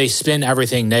 Or they spin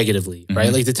everything negatively,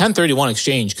 right? Like the 1031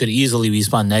 exchange could easily be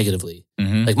spun negatively.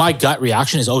 Like my gut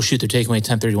reaction is, oh shoot, they're taking away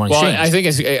 1031 exchange. Well, I think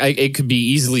it could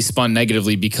be easily spun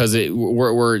negatively because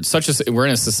we're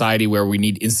in a society where we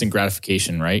need instant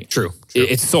gratification, right? True.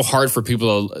 It's so hard for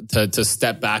people to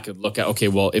step back and look at, okay,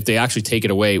 well, if they actually take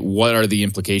it away, what are the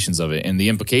implications of it? And the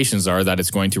implications are that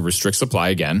it's going to restrict supply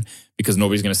again because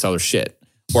nobody's going to sell their shit.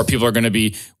 Or people are going to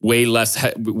be way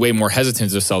more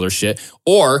hesitant to sell their shit.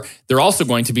 Or they're also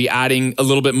going to be adding a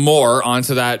little bit more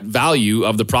onto that value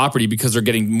of the property because they're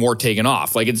getting more taken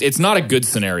off. Like it's not a good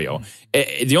scenario.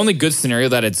 The only good scenario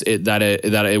that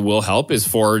it will help is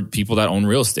for people that own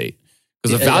real estate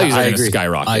because the values are going to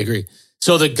skyrocket. I agree.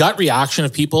 So the gut reaction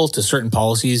of people to certain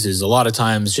policies is a lot of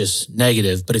times just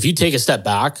negative. But if you take a step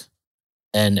back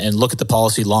and look at the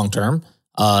policy long term,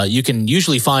 you can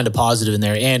usually find a positive in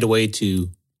there and a way to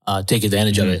take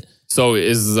advantage of it. So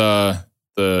is the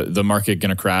market going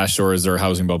to crash, or is there a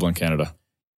housing bubble in Canada?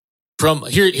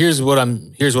 Here's what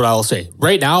I'll say.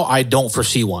 Right now, I don't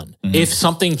foresee one. If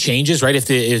something changes, right?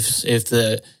 Because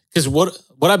what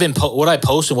I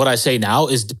post and what I say now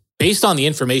is based on the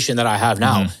information that I have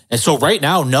now, and so right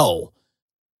now, no,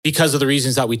 because of the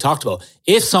reasons that we talked about.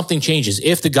 If something changes,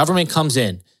 if the government comes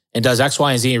in and does X,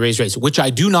 Y, and Z and raise rates, which I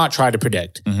do not try to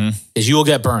predict, is you will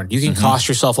get burned. You can cost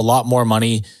yourself a lot more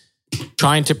money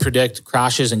trying to predict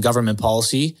crashes in government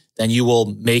policy than you will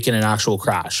make in an actual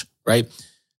crash, right?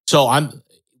 So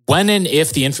when and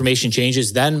if the information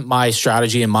changes, then my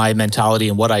strategy and my mentality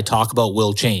and what I talk about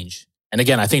will change. And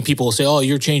again, I think people will say, oh,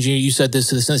 you're changing, you said this,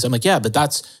 this, and this. I'm like, yeah, but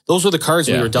those were the cards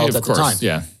we were dealt at the time.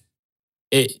 Yeah.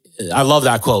 I love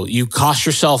that quote. You cost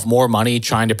yourself more money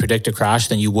trying to predict a crash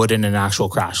than you would in an actual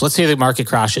crash. Let's say the market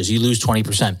crashes, you lose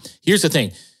 20%. Here's the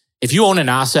thing. If you own an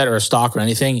asset or a stock or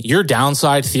anything, your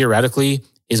downside theoretically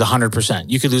is 100%.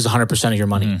 You could lose 100% of your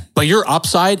money, but your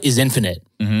upside is infinite.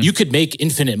 You could make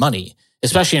infinite money,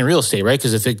 especially in real estate, right?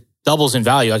 Because if it doubles in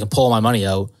value, I can pull my money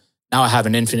out. Now I have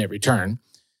an infinite return.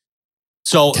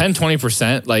 So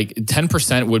 10-20%, like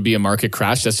 10% would be a market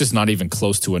crash. That's just not even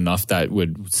close to enough that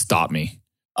would stop me.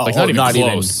 Like not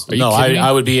even close. No,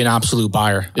 I would be an absolute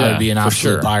buyer. I would be an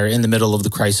absolute buyer in the middle of the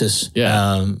crisis.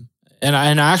 Yeah. And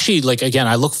I actually, like, again,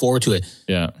 I look forward to it.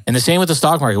 Yeah. And the same with the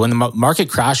stock market. When the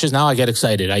market crashes now, I get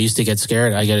excited. I used to get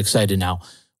scared. I get excited now.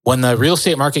 When the real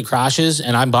estate market crashes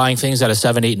and I'm buying things at a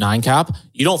 7, 8, 9 cap,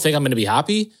 you don't think I'm going to be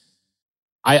happy?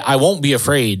 I won't be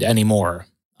afraid anymore.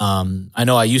 I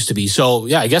know I used to be. So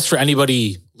yeah, I guess for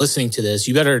anybody listening to this,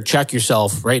 you better check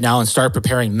yourself right now and start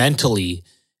preparing mentally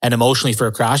and emotionally for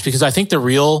a crash, because I think the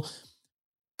real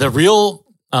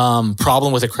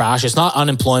problem with a crash, it's not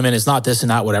unemployment, it's not this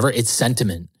and that, whatever. It's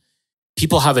sentiment.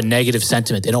 People have a negative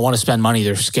sentiment. They don't want to spend money.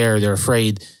 They're scared. They're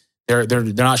afraid. They're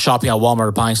not shopping at Walmart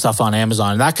or buying stuff on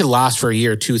Amazon. And that could last for a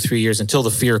year, 2, 3 years until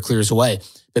the fear clears away.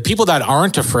 But people that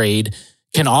aren't afraid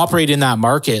can operate in that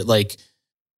market like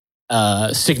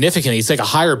significantly. It's like a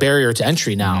higher barrier to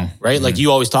entry now, right? Like you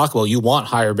always talk about, you want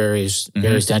higher barriers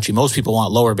to entry. Most people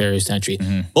want lower barriers to entry.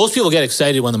 Most people get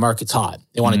excited when the market's hot.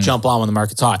 They want to jump on when the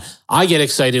market's hot. I get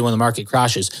excited when the market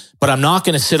crashes, but I'm not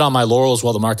going to sit on my laurels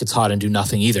while the market's hot and do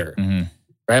nothing either.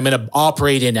 Right? I'm going to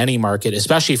operate in any market,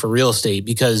 especially for real estate,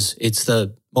 because it's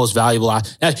the most valuable.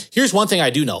 Now, here's one thing I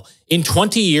do know. In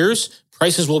 20 years,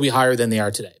 prices will be higher than they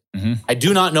are today. I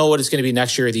do not know what it's going to be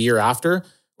next year or the year after,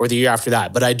 or the year after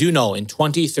that. But I do know in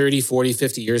 20, 30, 40,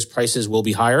 50 years, prices will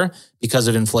be higher because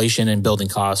of inflation and building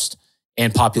cost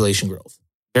and population growth.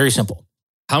 Very simple.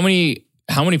 How many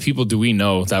people do we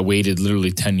know that waited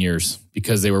literally 10 years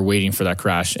because they were waiting for that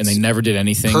crash and they never did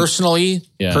anything? Personally,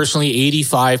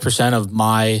 85% of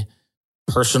my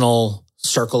personal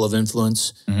circle of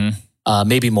influence,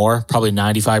 maybe more, probably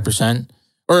 95%,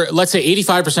 or let's say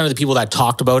 85% of the people that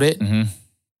talked about it,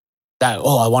 that,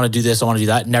 I want to do this, I want to do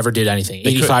that, never did anything.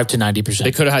 85 to 90%.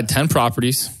 They could have had 10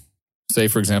 properties, say,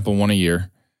 for example, one a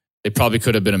year. They probably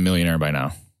could have been a millionaire by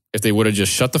now if they would have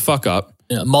just shut the fuck up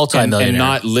multi-millionaire. and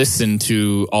not listened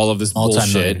to all of this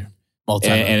bullshit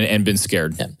and been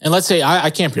scared. Yeah. And let's say,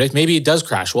 I can't predict, maybe it does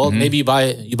crash. Well, maybe you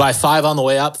buy 5 on the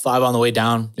way up, 5 on the way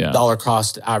down, dollar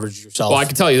cost average yourself. Well, I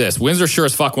can tell you this, Windsor sure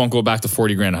as fuck won't go back to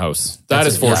 40 grand a house. That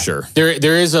is for sure. There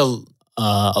is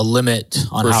a limit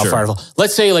on how far.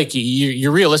 Let's say like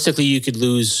you realistically, you could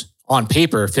lose on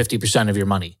paper 50% of your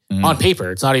money. On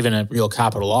paper, it's not even a real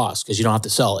capital loss because you don't have to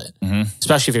sell it,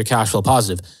 especially if you're cash flow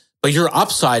positive. But your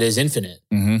upside is infinite.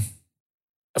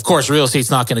 Of course, real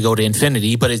estate's not going to go to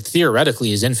infinity, but it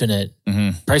theoretically is infinite.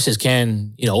 Prices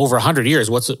can, over 100 years,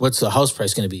 what's the house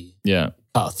price going to be? Yeah.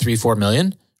 3-4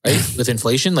 million, right? With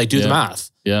inflation, like do the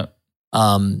math. Yeah.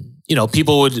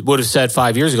 People would have said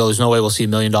 5 years ago, there's no way we'll see $1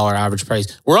 million average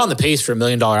price. We're on the pace for $1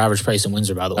 million average price in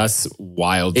Windsor, by the way. That's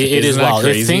wild. It is wild.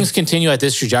 If things continue at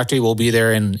this trajectory, we'll be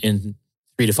there in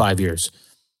 3 to 5 years.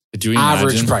 Did you imagine?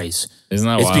 Average price. Isn't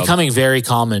that wild? It's becoming very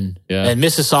common. Yeah. And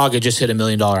Mississauga just hit $1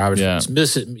 million average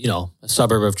price. A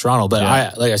suburb of Toronto.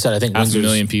 But like I said, I think Windsor.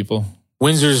 500,000 people.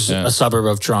 Windsor's a suburb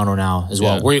of Toronto now as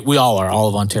well. We all are. All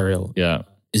of Ontario. Yeah.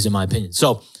 Is in my opinion.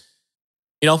 So,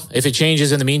 if it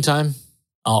changes in the meantime,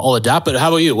 I'll adapt. But how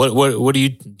about you? What do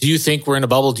you think we're in a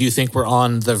bubble? Do you think we're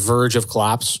on the verge of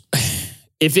collapse?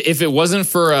 If it wasn't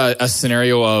for a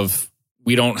scenario of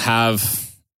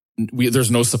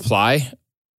there's no supply,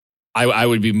 I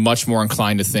would be much more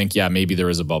inclined to think, maybe there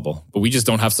is a bubble, but we just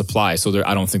don't have supply. So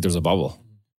I don't think there's a bubble.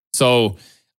 So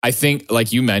I think,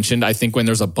 like you mentioned, I think when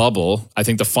there's a bubble, I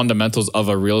think the fundamentals of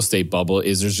a real estate bubble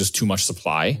is there's just too much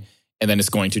supply and then it's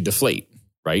going to deflate,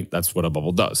 right? That's what a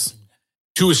bubble does.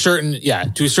 To a certain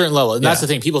level. And that's the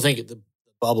thing. People think the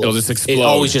bubble, it'll just explode. It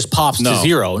always just pops to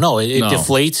zero. No, it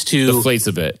deflates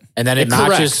a bit. And then it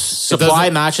matches,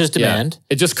 supply matches demand.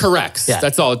 It just corrects. Yeah.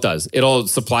 That's all it does.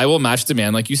 Supply will match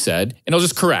demand, like you said, and it'll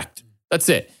just correct. That's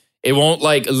it. It won't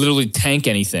literally tank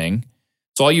anything.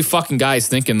 So all you fucking guys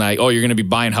thinking you're going to be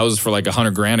buying houses for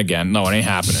 $100,000 again. No, it ain't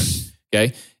happening.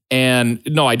 Okay. And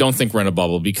no, I don't think we're in a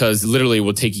bubble because literally it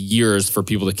will take years for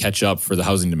people to catch up for the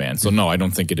housing demand. So no, I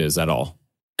don't think it is at all.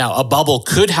 Now, a bubble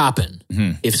could happen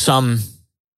if some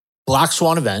black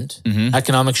swan event,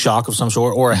 economic shock of some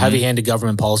sort, or a heavy-handed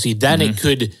government policy, then it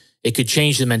could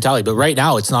change the mentality. But right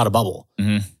now, it's not a bubble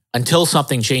until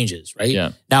something changes, right?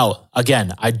 Yeah. Now,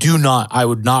 again, I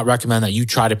would not recommend that you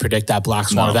try to predict that black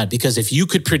swan event because if you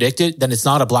could predict it, then it's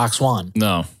not a black swan.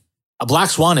 No. A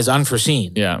black swan is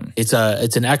unforeseen. Yeah. It's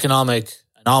an economic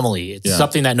anomaly. It's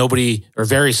something that nobody or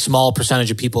very small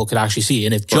percentage of people could actually see.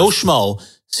 And if Joe Schmo,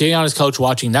 sitting on his couch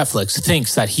watching Netflix,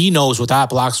 thinks that he knows what that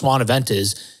black swan event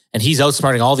is, and he's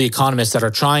outsmarting all the economists that are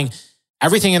trying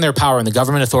everything in their power and the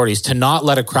government authorities to not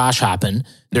let a crash happen.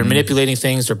 They're manipulating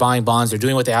things. They're buying bonds. They're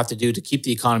doing what they have to do to keep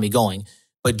the economy going.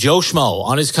 But Joe Schmo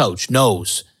on his couch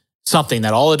knows something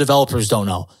that all the developers don't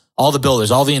know. All the builders,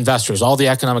 all the investors, all the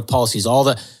economic policies,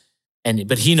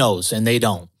 but he knows and they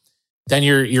don't. Then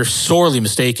you're sorely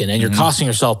mistaken and you're costing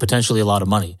yourself potentially a lot of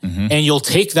money. And you'll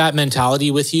take that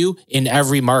mentality with you in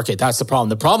every market. That's the problem.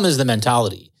 The problem is the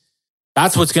mentality.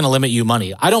 That's what's going to limit you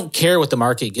money. I don't care what the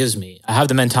market gives me. I have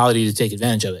the mentality to take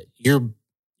advantage of it.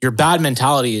 Your bad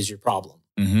mentality is your problem.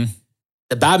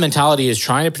 The bad mentality is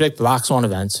trying to predict black swan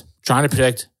events, trying to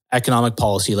predict economic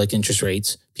policy like interest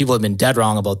rates. People have been dead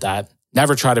wrong about that.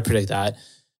 Never try to predict that.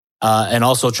 And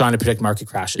also trying to predict market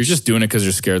crashes. You're just doing it because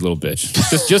you're scared, little bitch.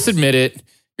 Just admit it.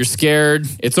 You're scared.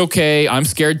 It's okay. I'm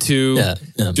scared too.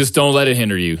 Yeah. Just don't let it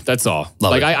hinder you. That's all.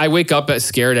 I wake up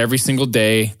scared every single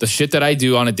day. The shit that I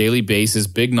do on a daily basis,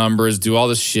 big numbers, do all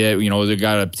this shit. They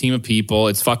got a team of people.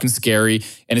 It's fucking scary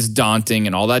and it's daunting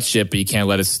and all that shit, but you can't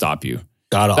let it stop you.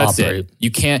 Gotta operate.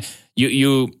 You can't,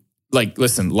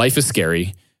 listen, life is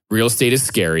scary. Real estate is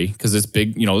scary because it's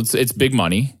big, it's big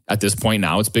money at this point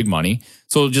now. It's big money.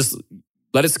 So just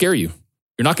let it scare you.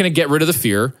 You're not going to get rid of the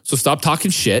fear. So stop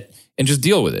talking shit and just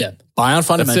deal with it. Yeah. Buy on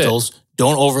fundamentals.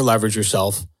 Don't over leverage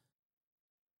yourself.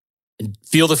 And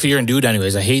feel the fear and do it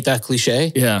anyways. I hate that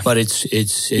cliche. Yeah. But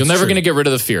it's you're never going to get rid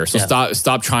of the fear. So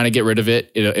stop trying to get rid of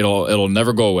it. It'll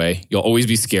never go away. You'll always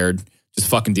be scared. Just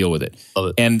fucking deal with it.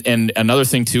 Love it. And another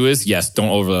thing too is, yes, don't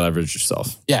over leverage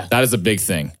yourself. Yeah. That is a big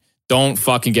thing. Don't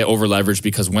fucking get over leveraged,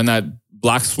 because when that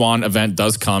black swan event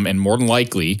does come, and more than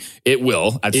likely it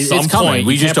will at some point,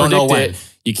 we just don't know when.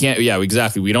 You can't, yeah,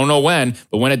 exactly. We don't know when,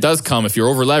 but when it does come, if you're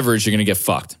over leveraged, you're going to get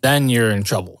fucked. Then you're in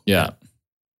trouble. Yeah.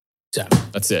 Exactly.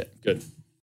 That's it. Good.